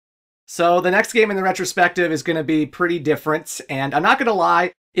 So the next game in the retrospective is going to be pretty different, and I'm not going to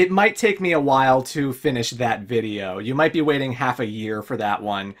lie, it might take me a while to finish that video. You might be waiting half a year for that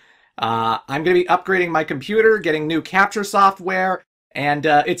one. I'm going to be upgrading my computer, getting new capture software, and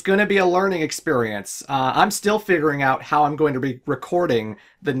it's going to be a learning experience. I'm still figuring out how I'm going to be recording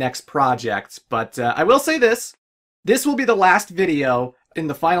the next project, but I will say this. This will be the last video in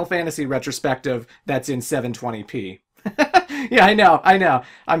the Final Fantasy retrospective that's in 720p. Yeah, I know.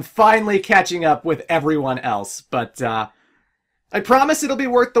 I'm finally catching up with everyone else, but I promise it'll be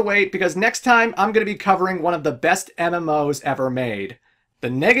worth the wait because next time I'm going to be covering one of the best MMOs ever made. The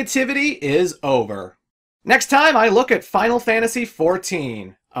negativity is over. Next time I look at Final Fantasy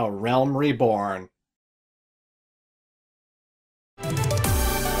XIV, A Realm Reborn.